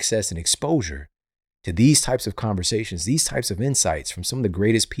provide access and exposure to these types of conversations, these types of insights from some of the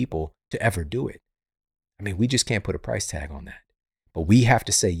greatest people to ever do it. I mean, we just can't put a price tag on that. But we have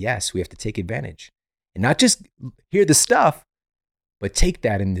to say yes, we have to take advantage. And not just hear the stuff, but take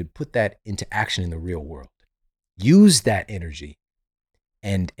that and put that into action in the real world. Use that energy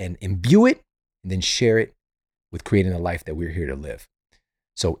and imbue it, and then share it with creating a life that we're here to live.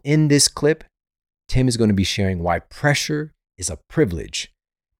 So in this clip, Tim is going to be sharing why pressure is a privilege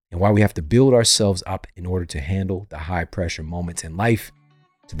and why we have to build ourselves up in order to handle the high pressure moments in life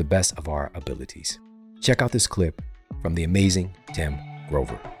to the best of our abilities. Check out this clip from the amazing Tim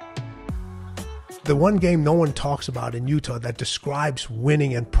Grover. The one game no one talks about in Utah that describes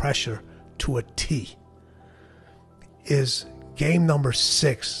winning and pressure to a T is game number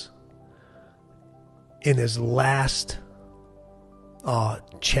 6 in his last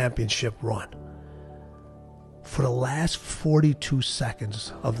championship run. For the last 42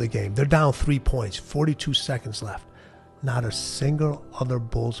 seconds of the game, they're down 3 points, 42 seconds left. Not a single other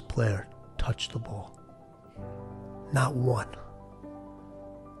Bulls player touched the ball. Not one.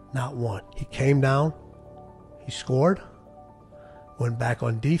 Not one. He came down, he scored, went back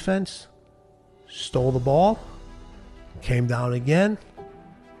on defense, stole the ball, came down again,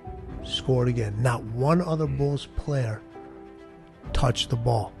 scored again. Not one other Bulls player touched the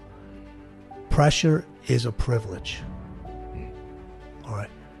ball. Pressure is a privilege. All right.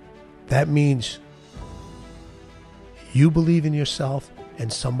 That means you believe in yourself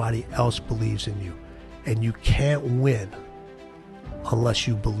and somebody else believes in you. And you can't win unless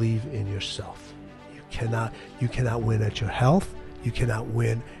you believe in yourself. You cannot win at your health. You cannot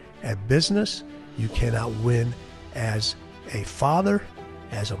win at business. You cannot win as a father,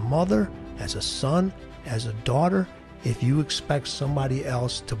 as a mother, as a son, as a daughter, if you expect somebody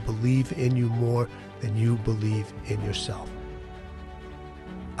else to believe in you more than you believe in yourself.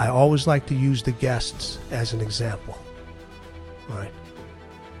 I always like to use the guests as an example. All right.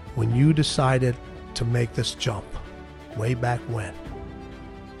 When you decided to make this jump, way back when,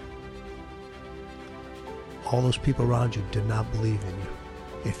 all those people around you did not believe in you.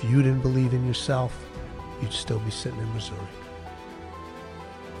 If you didn't believe in yourself, you'd still be sitting in Missouri.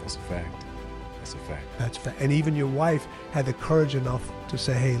 That's a fact. That's a fact. That's fact. And even your wife had the courage enough to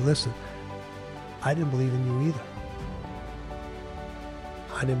say, hey, listen, I didn't believe in you either.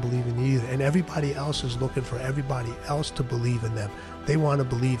 I didn't believe in you either. And everybody else is looking for everybody else to believe in them. They want to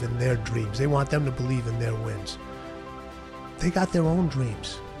believe in their dreams. They want them to believe in their wins. They got their own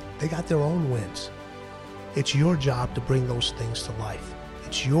dreams. They got their own wins. It's your job to bring those things to life.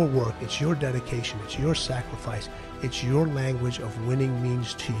 It's your work. It's your dedication. It's your sacrifice. It's your language of winning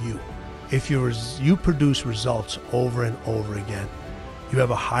means to you. If you produce results over and over again, you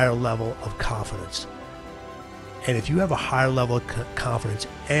have a higher level of confidence. And if you have a higher level of confidence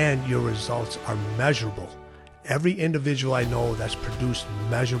and your results are measurable, every individual I know that's produced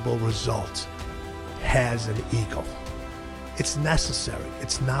measurable results has an ego. It's necessary.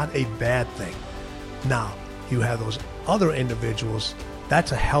 It's not a bad thing. Now, you have those other individuals,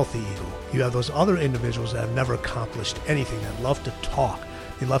 that's a healthy ego. You have those other individuals that have never accomplished anything, that love to talk,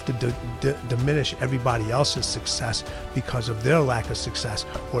 You love to diminish everybody else's success because of their lack of success,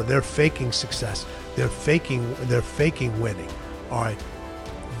 or they're faking success. They're faking winning. All right,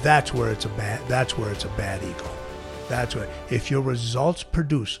 that's where it's a bad ego. That's where, if your results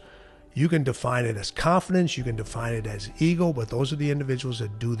produce, you can define it as confidence, you can define it as ego, but those are the individuals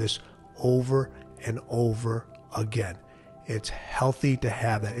that do this over and over again. It's healthy to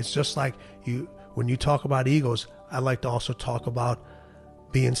have that. It's just like when you talk about egos, I like to also talk about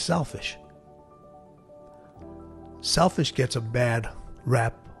being selfish. Selfish gets a bad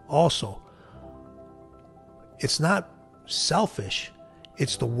rap also. It's not selfish,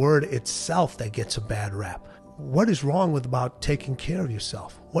 it's the word itself that gets a bad rap. What is wrong about taking care of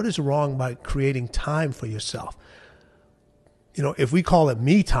yourself? What is wrong by creating time for yourself? You know, if we call it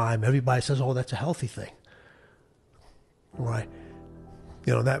me time, everybody says, oh, that's a healthy thing. Right?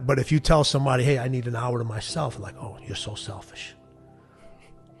 You know that, but if you tell somebody, hey, I need an hour to myself, like, oh, you're so selfish.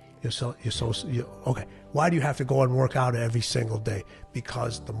 Okay. Why do you have to go and work out every single day?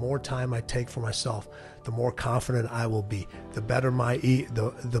 Because the more time I take for myself, the more confident I will be. The better my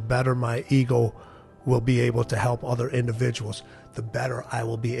ego will be able to help other individuals. The better I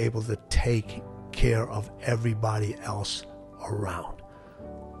will be able to take care of everybody else around.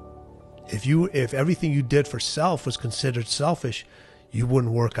 If everything you did for self was considered selfish, you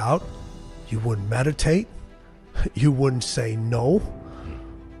wouldn't work out, you wouldn't meditate, you wouldn't say no.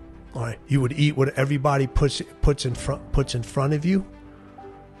 All right, you would eat what everybody puts in front of you.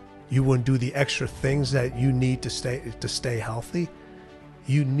 You wouldn't do the extra things that you need to stay healthy.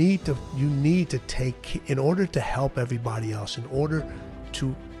 You need to take, in order to help everybody else, in order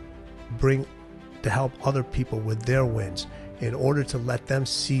to help other people with their wins, in order to let them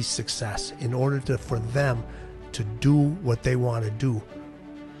see success, in order for them to do what they want to do.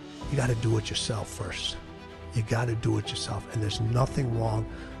 You got to do it yourself first. You got to do it yourself, and there's nothing wrong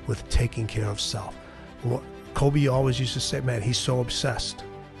with taking care of self. Kobe always used to say, man, he's so obsessed.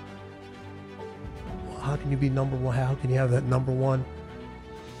 Well, how can you be number one? How can you have that number one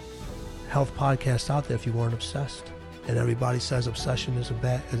health podcast out there if you weren't obsessed? And everybody says obsession is a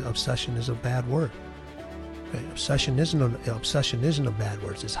bad word. Okay? Obsession isn't a bad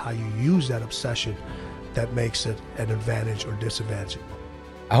word. It's how you use that obsession that makes it an advantage or disadvantage.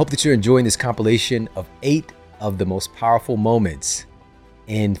 I hope that you're enjoying this compilation of 8 of the most powerful moments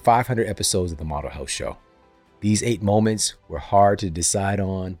in 500 episodes of the Model Health Show. These 8 moments were hard to decide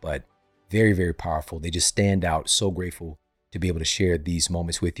on, but very, very powerful. They just stand out. So grateful to be able to share these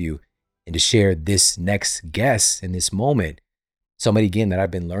moments with you and to share this next guest in this moment. Somebody, again, that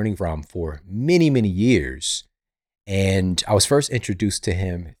I've been learning from for many, many years. And I was first introduced to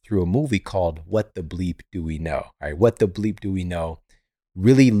him through a movie called What the Bleep Do We Know? All right, What the Bleep Do We Know?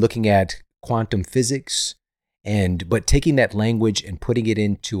 Really looking at quantum physics, but taking that language and putting it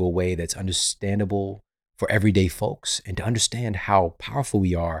into a way that's understandable for everyday folks, and to understand how powerful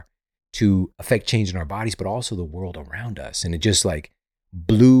we are to affect change in our bodies, but also the world around us. And it just like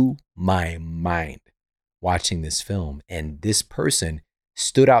blew my mind watching this film. And this person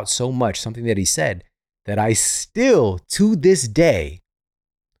stood out so much, something that he said, that I still, to this day,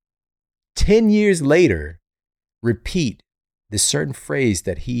 10 years later, repeat this certain phrase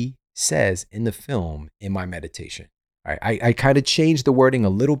that he says in the film in my meditation. All right, I kind of changed the wording a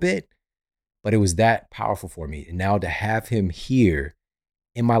little bit, but it was that powerful for me. And now to have him here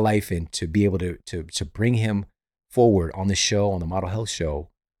in my life and to be able to bring him forward on the show, on the Model Health Show,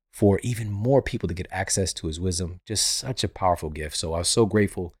 for even more people to get access to his wisdom, just such a powerful gift. So I was so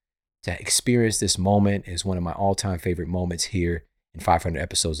grateful to experience this moment. It's one of my all-time favorite moments here in 500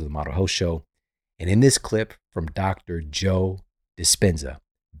 episodes of the Model Health Show. And in this clip from Dr. Joe Dispenza,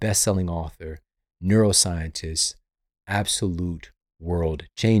 best-selling author, neuroscientist, absolute world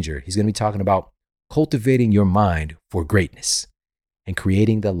changer. He's going to be talking about cultivating your mind for greatness and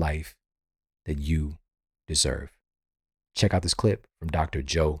creating the life that you deserve. Check out this clip from Dr.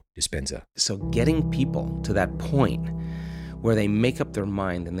 Joe Dispenza. So getting people to that point where they make up their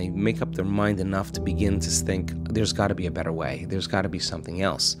mind, and they make up their mind enough to begin to think, there's got to be a better way. There's got to be something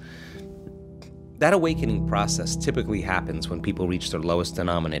else. That awakening process typically happens when people reach their lowest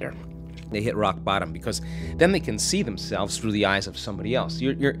denominator. They hit rock bottom, because then they can see themselves through the eyes of somebody else.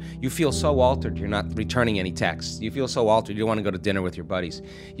 You feel so altered, you're not returning any texts. You feel so altered, you don't want to go to dinner with your buddies.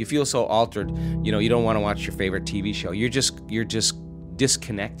 You feel so altered, you don't want to watch your favorite TV show. You're just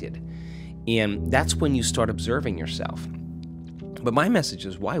disconnected. And that's when you start observing yourself. But my message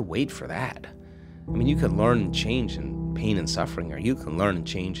is, why wait for that? I mean, you can learn and change in pain and suffering, or you can learn and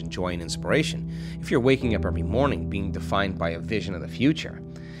change in joy and inspiration. If you're waking up every morning being defined by a vision of the future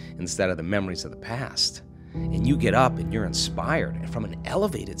instead of the memories of the past, and you get up and you're inspired from an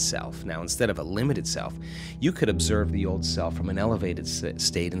elevated self now instead of a limited self. You could observe the old self from an elevated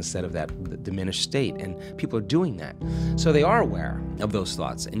state instead of that diminished state, and people are doing that. So they are aware of those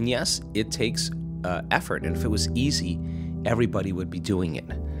thoughts, and yes, it takes effort, and if it was easy, everybody would be doing it.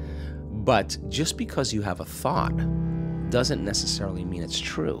 But just because you have a thought doesn't necessarily mean it's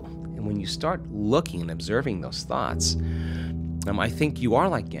true. And when you start looking and observing those thoughts, I think you are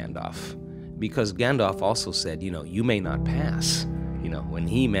like Gandalf, because Gandalf also said, you may not pass, when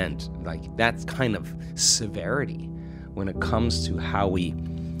he meant like that kind of severity when it comes to how we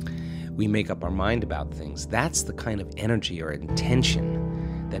make up our mind about things. That's the kind of energy or intention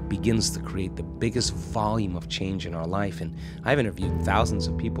that begins to create the biggest volume of change in our life. And I've interviewed thousands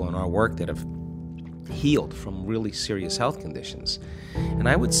of people in our work that have healed from really serious health conditions. And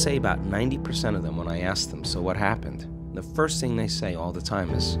I would say about 90% of them, when I ask them, so what happened? The first thing they say all the time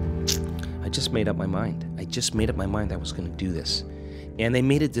is, I just made up my mind. I just made up my mind I was going to do this. And they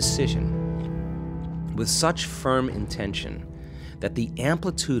made a decision with such firm intention that the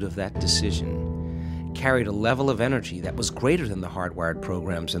amplitude of that decision carried a level of energy that was greater than the hardwired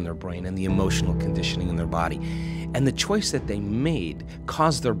programs in their brain and the emotional conditioning in their body. And the choice that they made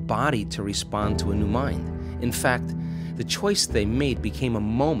caused their body to respond to a new mind. In fact, the choice they made became a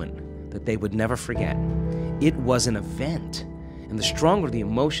moment that they would never forget. It was an event. And the stronger the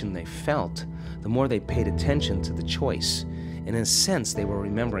emotion they felt, the more they paid attention to the choice. And in a sense, they were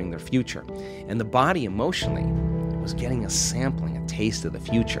remembering their future. And the body emotionally was getting a sampling, a taste of the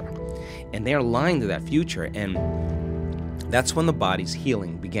future. And they're aligned to that future, and that's when the body's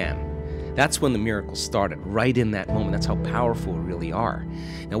healing began. That's when the miracle started, right in that moment. That's how powerful we really are.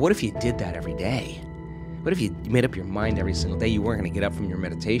 Now, what if you did that every day? What if you made up your mind every single day you weren't going to get up from your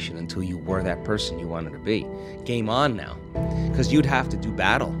meditation until you were that person you wanted to be? Game on now. Because you'd have to do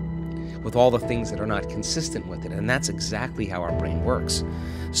battle with all the things that are not consistent with it, and that's exactly how our brain works.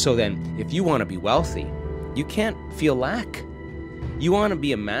 So then, if you want to be wealthy, you can't feel lack. You want to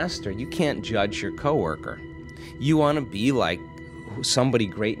be a master, you can't judge your coworker. You want to be like somebody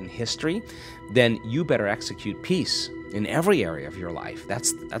great in history, then you better execute peace in every area of your life.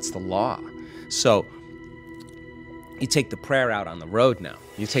 That's the law. So you take the prayer out on the road now.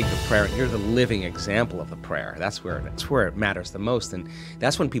 You take the prayer, you're the living example of the prayer. That's where it matters the most. And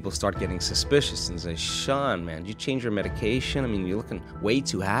that's when people start getting suspicious and say, Sean, man, did you change your medication? I mean, you're looking way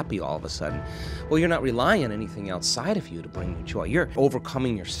too happy all of a sudden. Well, you're not relying on anything outside of you to bring you joy. You're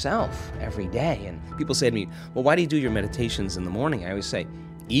overcoming yourself every day. And people say to me, well, why do you do your meditations in the morning? I always say,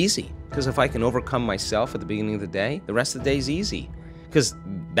 easy. Because if I can overcome myself at the beginning of the day, the rest of the day is easy. Because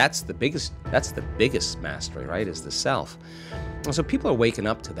that's the biggest mastery, right, is the self. And so people are waking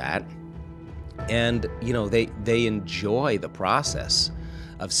up to that, and they enjoy the process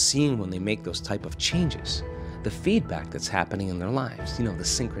of seeing when they make those type of changes, the feedback that's happening in their lives, the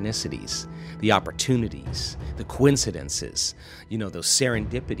synchronicities, the opportunities, the coincidences, those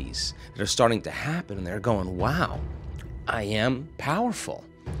serendipities that are starting to happen, and they're going, wow, I am powerful.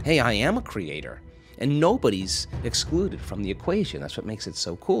 Hey, I am a creator. And nobody's excluded from the equation. That's what makes it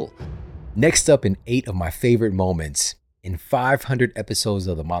so cool. Next up, in 8 of my favorite moments in 500 episodes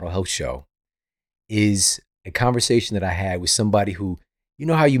of the Model Health Show is a conversation that I had with somebody who,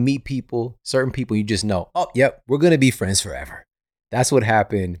 how you meet people, certain people you just know, oh, yep, we're going to be friends forever. That's what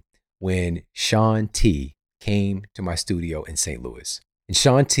happened when Sean T came to my studio in St. Louis. And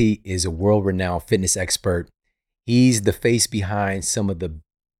Sean T is a world-renowned fitness expert. He's the face behind some of the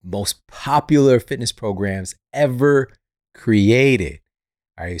most popular fitness programs ever created.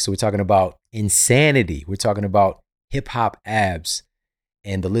 All right, so we're talking about Insanity. We're talking about Hip Hop Abs,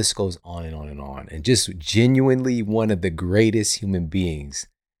 and the list goes on and on and on. And just genuinely one of the greatest human beings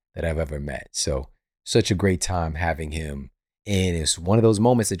that I've ever met. So such a great time having him. And it's one of those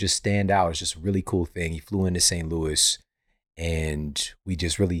moments that just stand out. It's just a really cool thing. He flew into St. Louis and we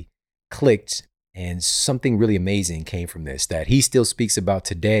just really clicked. And something really amazing came from this that he still speaks about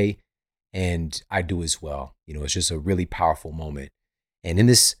today, and I do as well. It's just a really powerful moment. And in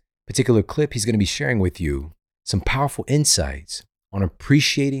this particular clip, he's going to be sharing with you some powerful insights on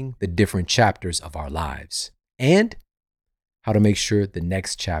appreciating the different chapters of our lives and how to make sure the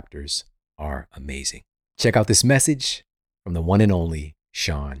next chapters are amazing. Check out this message from the one and only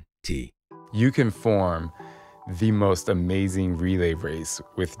Sean T. You can form the most amazing relay race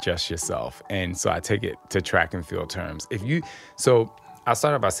with just yourself. And so I take it to track and field terms. So I'll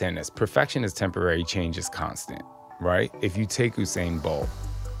start out by saying this: perfection is temporary, change is constant, right? If you take Usain Bolt,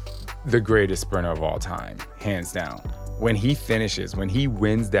 the greatest sprinter of all time, hands down, When he finishes, when he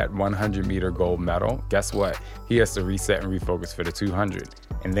wins that 100-meter gold medal, guess what? He has to reset and refocus for the 200.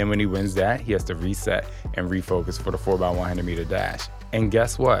 And then when he wins that, he has to reset and refocus for the 4x100-meter dash. And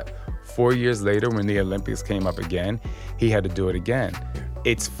guess what? 4 years later, when the Olympics came up again, he had to do it again.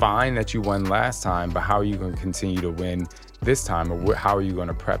 It's fine that you won last time, but how are you going to continue to win this time? Or how are you going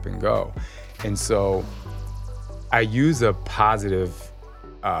to prep and go? And so I use a positive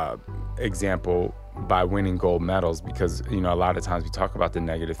example by winning gold medals, because, you know, a lot of times we talk about the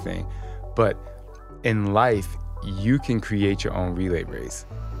negative thing, but in life, you can create your own relay race.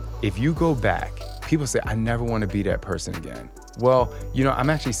 If you go back, people say, I never want to be that person again. Well, you know, I'm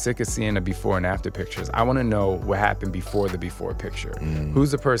actually sick of seeing the before and after pictures. I want to know what happened before the before picture.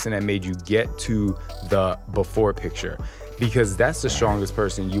 Who's the person that made you get to the before picture? Because that's the strongest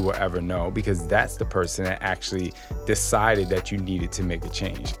person you will ever know, because that's the person that actually decided that you needed to make a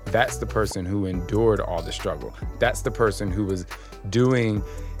change. That's the person who endured all the struggle. That's the person who was doing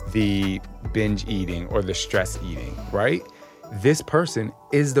the binge eating or the stress eating, right? This person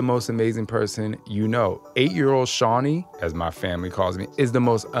is the most amazing person you know. 8-year-old Shawnee, as my family calls me, is the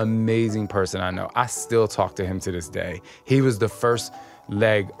most amazing person I know. I still talk to him to this day. He was the first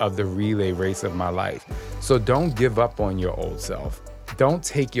leg of the relay race of my life. So don't give up on your old self. Don't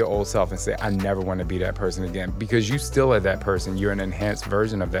take your old self and say, I never want to be that person again, because you still are that person. You're an enhanced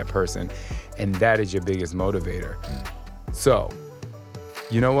version of that person, and that is your biggest motivator. So,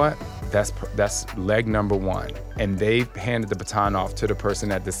 you know what? That's leg number one. And they handed the baton off to the person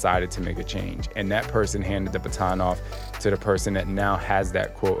that decided to make a change. And that person handed the baton off to the person that now has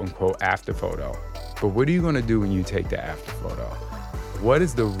that quote unquote after photo. But what are you going to do when you take the after photo? What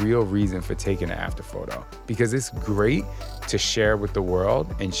is the real reason for taking an after photo? Because it's great to share with the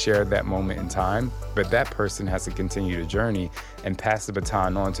world and share that moment in time, but that person has to continue the journey and pass the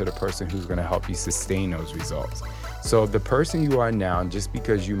baton on to the person who's going to help you sustain those results. So the person you are now, just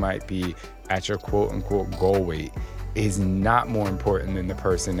because you might be at your quote unquote goal weight, is not more important than the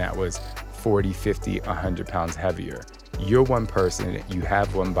person that was 40, 50, 100 pounds heavier. You're one person, you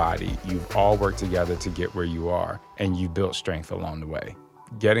have one body, you've all worked together to get where you are, and you built strength along the way.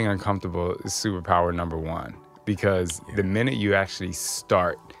 Getting uncomfortable is superpower number one, because the minute you actually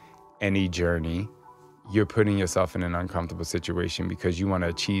start any journey, you're putting yourself in an uncomfortable situation because you want to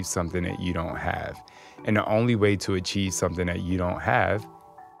achieve something that you don't have. And the only way to achieve something that you don't have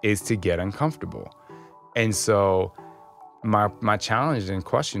is to get uncomfortable. And so my challenge and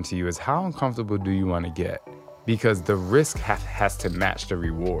question to you is, how uncomfortable do you want to get? Because the risk has to match the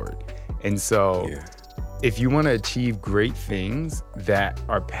reward. And so if you want to achieve great things that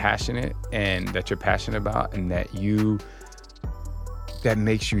are passionate and that you're passionate about and that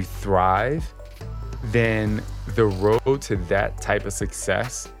makes you thrive, then the road to that type of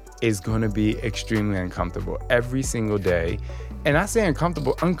success is going to be extremely uncomfortable every single day. And I say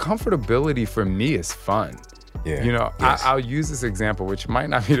uncomfortable. Uncomfortability for me is fun. Yeah. You know, yes. I'll use this example, which might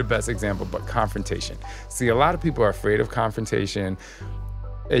not be the best example, but confrontation. See, a lot of people are afraid of confrontation.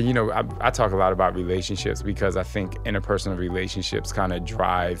 And, you know, I talk a lot about relationships because I think interpersonal relationships kind of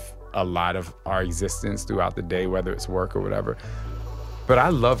drive a lot of our existence throughout the day, whether it's work or whatever. But I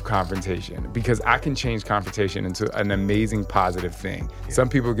love confrontation because I can change confrontation into an amazing positive thing. Yeah. Some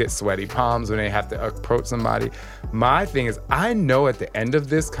people get sweaty palms when they have to approach somebody. My thing is, I know at the end of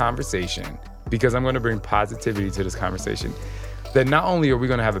this conversation, because I'm going to bring positivity to this conversation, that not only are we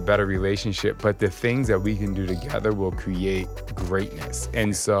going to have a better relationship, but the things that we can do together will create greatness.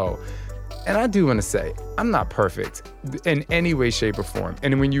 And so, and I do want to say, I'm not perfect in any way, shape, or form.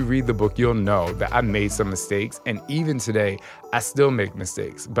 And when you read the book, you'll know that I made some mistakes. And even today, I still make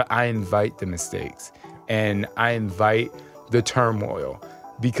mistakes, but I invite the mistakes and I invite the turmoil,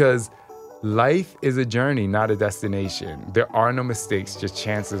 because life is a journey, not a destination. There are no mistakes, just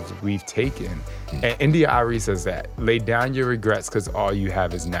chances we've taken. And India Ari says that, lay down your regrets because all you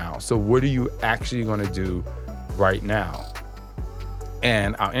have is now. So what are you actually going to do right now?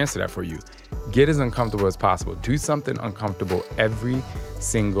 And I'll answer that for you. Get as uncomfortable as possible. Do something uncomfortable every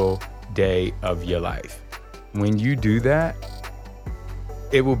single day of your life. When you do that,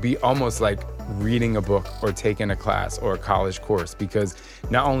 it will be almost like reading a book or taking a class or a college course, because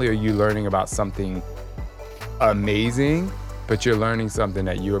not only are you learning about something amazing, but you're learning something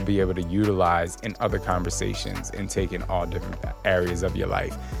that you'll be able to utilize in other conversations and take in all different areas of your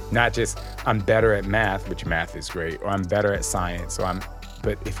life. Not just, I'm better at math, which math is great, or I'm better at science,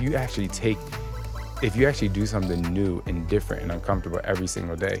 but if you actually do something new and different and uncomfortable every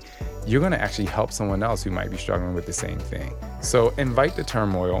single day, you're going to actually help someone else who might be struggling with the same thing. So invite the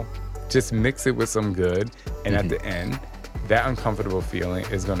turmoil, just mix it with some good, and at the end, that uncomfortable feeling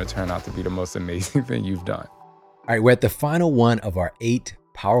is going to turn out to be the most amazing thing you've done. All right, we're at the final one of our 8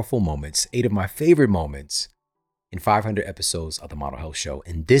 powerful moments, 8 of my favorite moments in 500 episodes of the Model Health Show.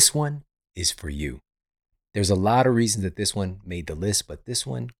 And this one is for you. There's a lot of reasons that this one made the list, but this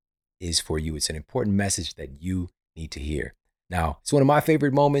one is for you. It's an important message that you need to hear. Now, it's one of my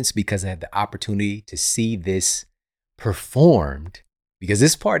favorite moments because I had the opportunity to see this performed, because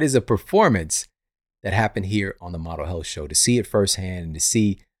this part is a performance that happened here on the Model Health Show, to see it firsthand and to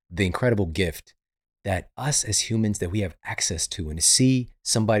see the incredible gift that us as humans, that we have access to, and to see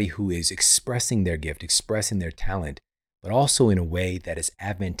somebody who is expressing their gift, expressing their talent, but also in a way that is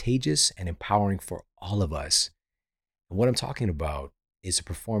advantageous and empowering for all of us. And what I'm talking about is a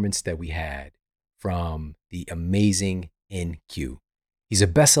performance that we had from the amazing NQ. He's a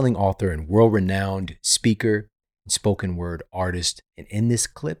best-selling author and world-renowned speaker and spoken word artist. And in this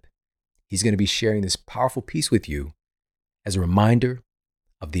clip, he's going to be sharing this powerful piece with you as a reminder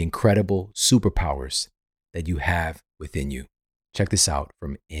of the incredible superpowers that you have within you. Check this out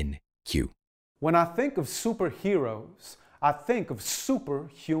from NQ. When I think of superheroes, I think of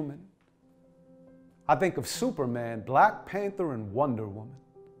superhuman. I think of Superman, Black Panther, and Wonder Woman.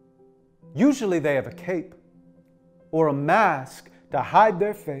 Usually they have a cape or a mask to hide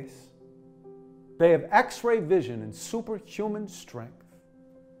their face. They have X-ray vision and superhuman strength.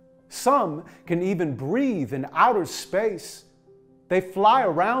 Some can even breathe in outer space. They fly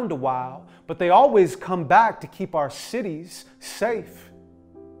around a while, but they always come back to keep our cities safe.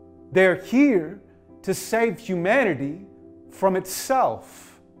 They're here to save humanity from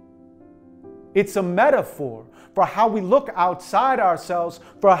itself. It's a metaphor for how we look outside ourselves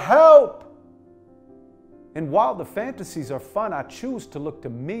for help. And while the fantasies are fun, I choose to look to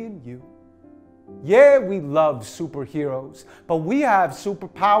me and you. Yeah, we love superheroes, but we have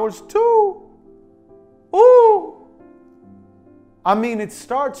superpowers too. Ooh! I mean, it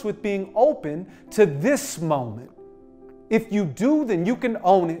starts with being open to this moment. If you do, then you can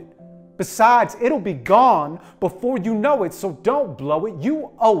own it. Besides, it'll be gone before you know it, so don't blow it.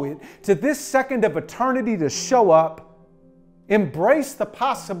 You owe it to this second of eternity to show up. Embrace the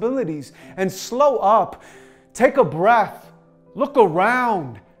possibilities and slow up. Take a breath. Look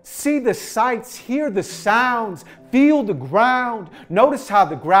around. See the sights, hear the sounds, feel the ground. Notice how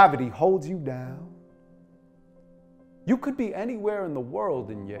the gravity holds you down. You could be anywhere in the world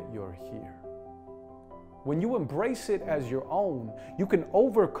and yet you're here. When you embrace it as your own, you can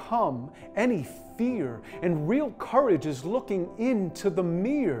overcome any fear. And real courage is looking into the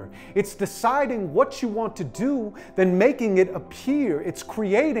mirror. It's deciding what you want to do, then making it appear. It's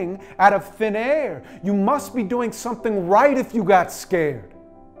creating out of thin air. You must be doing something right if you got scared.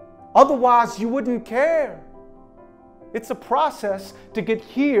 Otherwise, you wouldn't care. It's a process to get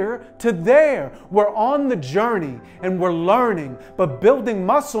here to there. We're on the journey and we're learning, but building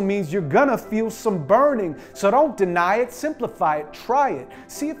muscle means you're gonna feel some burning. So don't deny it, simplify it, try it.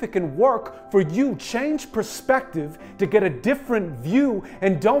 See if it can work for you. Change perspective to get a different view.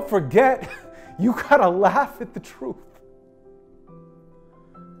 And don't forget, you gotta laugh at the truth.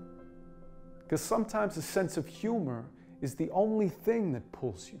 Because sometimes a sense of humor is the only thing that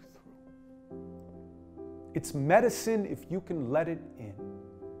pulls you through. It's medicine if you can let it in.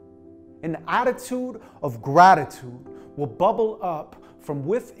 An attitude of gratitude will bubble up from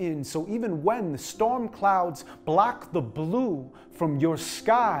within, so even when the storm clouds block the blue from your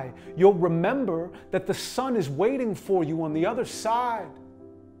sky, you'll remember that the sun is waiting for you on the other side.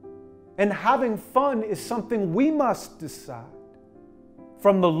 And having fun is something we must decide.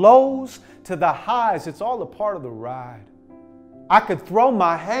 From the lows to the highs, it's all a part of the ride. I could throw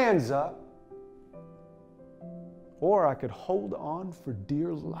my hands up, or I could hold on for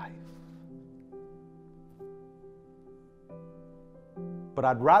dear life. But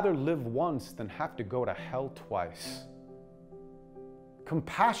I'd rather live once than have to go to hell twice.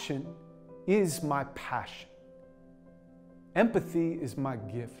 Compassion is my passion. Empathy is my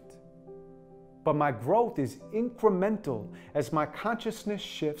gift. But my growth is incremental as my consciousness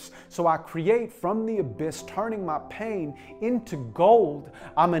shifts, so I create from the abyss, turning my pain into gold.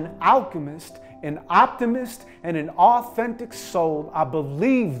 I'm an alchemist, an optimist, and an authentic soul. I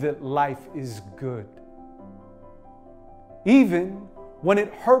believe that life is good, even when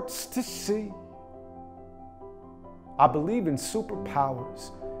it hurts to see. I believe in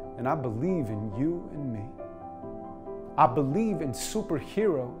superpowers, and I believe in you and me. I believe in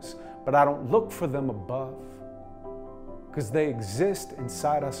superheroes, but I don't look for them above, because they exist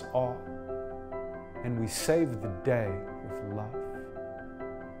inside us all, and we save the day with love.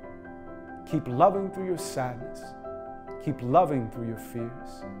 Keep loving through your sadness. Keep loving through your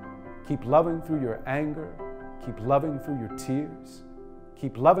fears. Keep loving through your anger. Keep loving through your tears.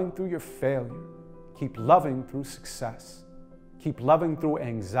 Keep loving through your failure. Keep loving through success. Keep loving through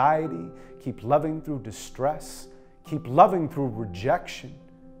anxiety. Keep loving through distress. Keep loving through rejection.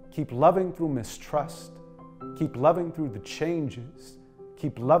 Keep loving through mistrust. Keep loving through the changes.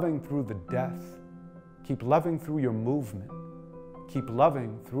 Keep loving through the death. Keep loving through your movement. Keep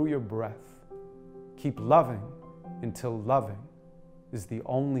loving through your breath. Keep loving until loving is the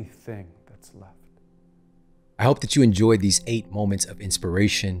only thing that's left. I hope that you enjoyed these 8 moments of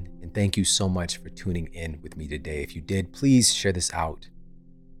inspiration, and thank you so much for tuning in with me today. If you did, please share this out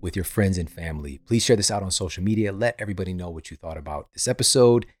with your friends and family. Please share this out on social media. Let everybody know what you thought about this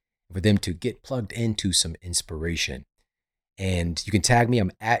episode for them to get plugged into some inspiration. And you can tag me.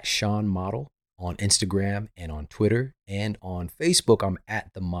 I'm at Sean Model on Instagram and on Twitter, and on Facebook, I'm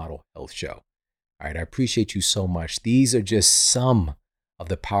at The Model Health Show. All right, I appreciate you so much. These are just some of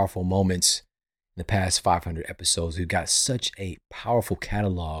the powerful moments in the past 500 episodes. We've got such a powerful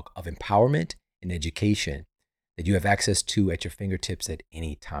catalog of empowerment and education that you have access to at your fingertips at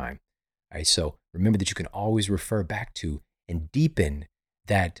any time. All right, so remember that you can always refer back to and deepen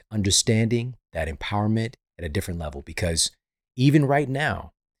that understanding, that empowerment at a different level, because even right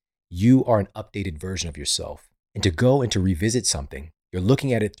now, you are an updated version of yourself. And to go and to revisit something, you're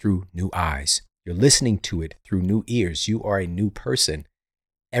looking at it through new eyes. You're listening to it through new ears. You are a new person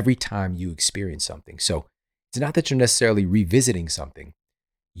every time you experience something. So it's not that you're necessarily revisiting something.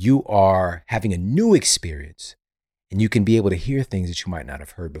 You are having a new experience, and you can be able to hear things that you might not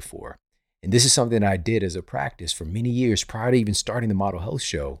have heard before. And this is something I did as a practice for many years prior to even starting the Model Health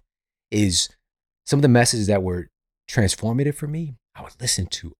Show, is some of the messages that were transformative for me, I would listen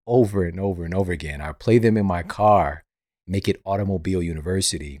to over and over and over again. I would play them in my car, make it automobile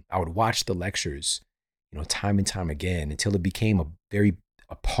university. I would watch the lectures, time and time again until it became a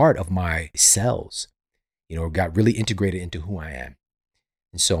part of my cells, got really integrated into who I am.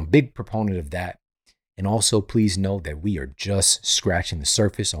 And so I'm a big proponent of that. And also, please know that we are just scratching the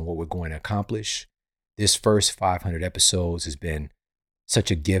surface on what we're going to accomplish. This first 500 episodes has been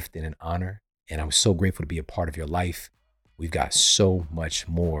such a gift and an honor, and I'm so grateful to be a part of your life. We've got so much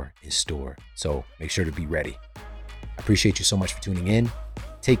more in store, so make sure to be ready. I appreciate you so much for tuning in.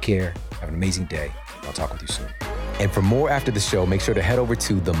 Take care. Have an amazing day. I'll talk with you soon. And for more after the show, make sure to head over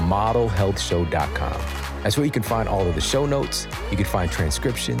to themodelhealthshow.com. That's where you can find all of the show notes. You can find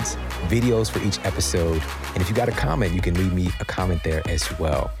transcriptions, videos for each episode. And if you got a comment, you can leave me a comment there as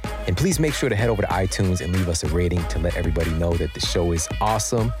well. And please make sure to head over to iTunes and leave us a rating to let everybody know that the show is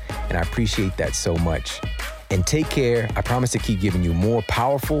awesome. And I appreciate that so much. And take care. I promise to keep giving you more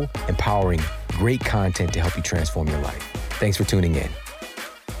powerful, empowering, great content to help you transform your life. Thanks for tuning in.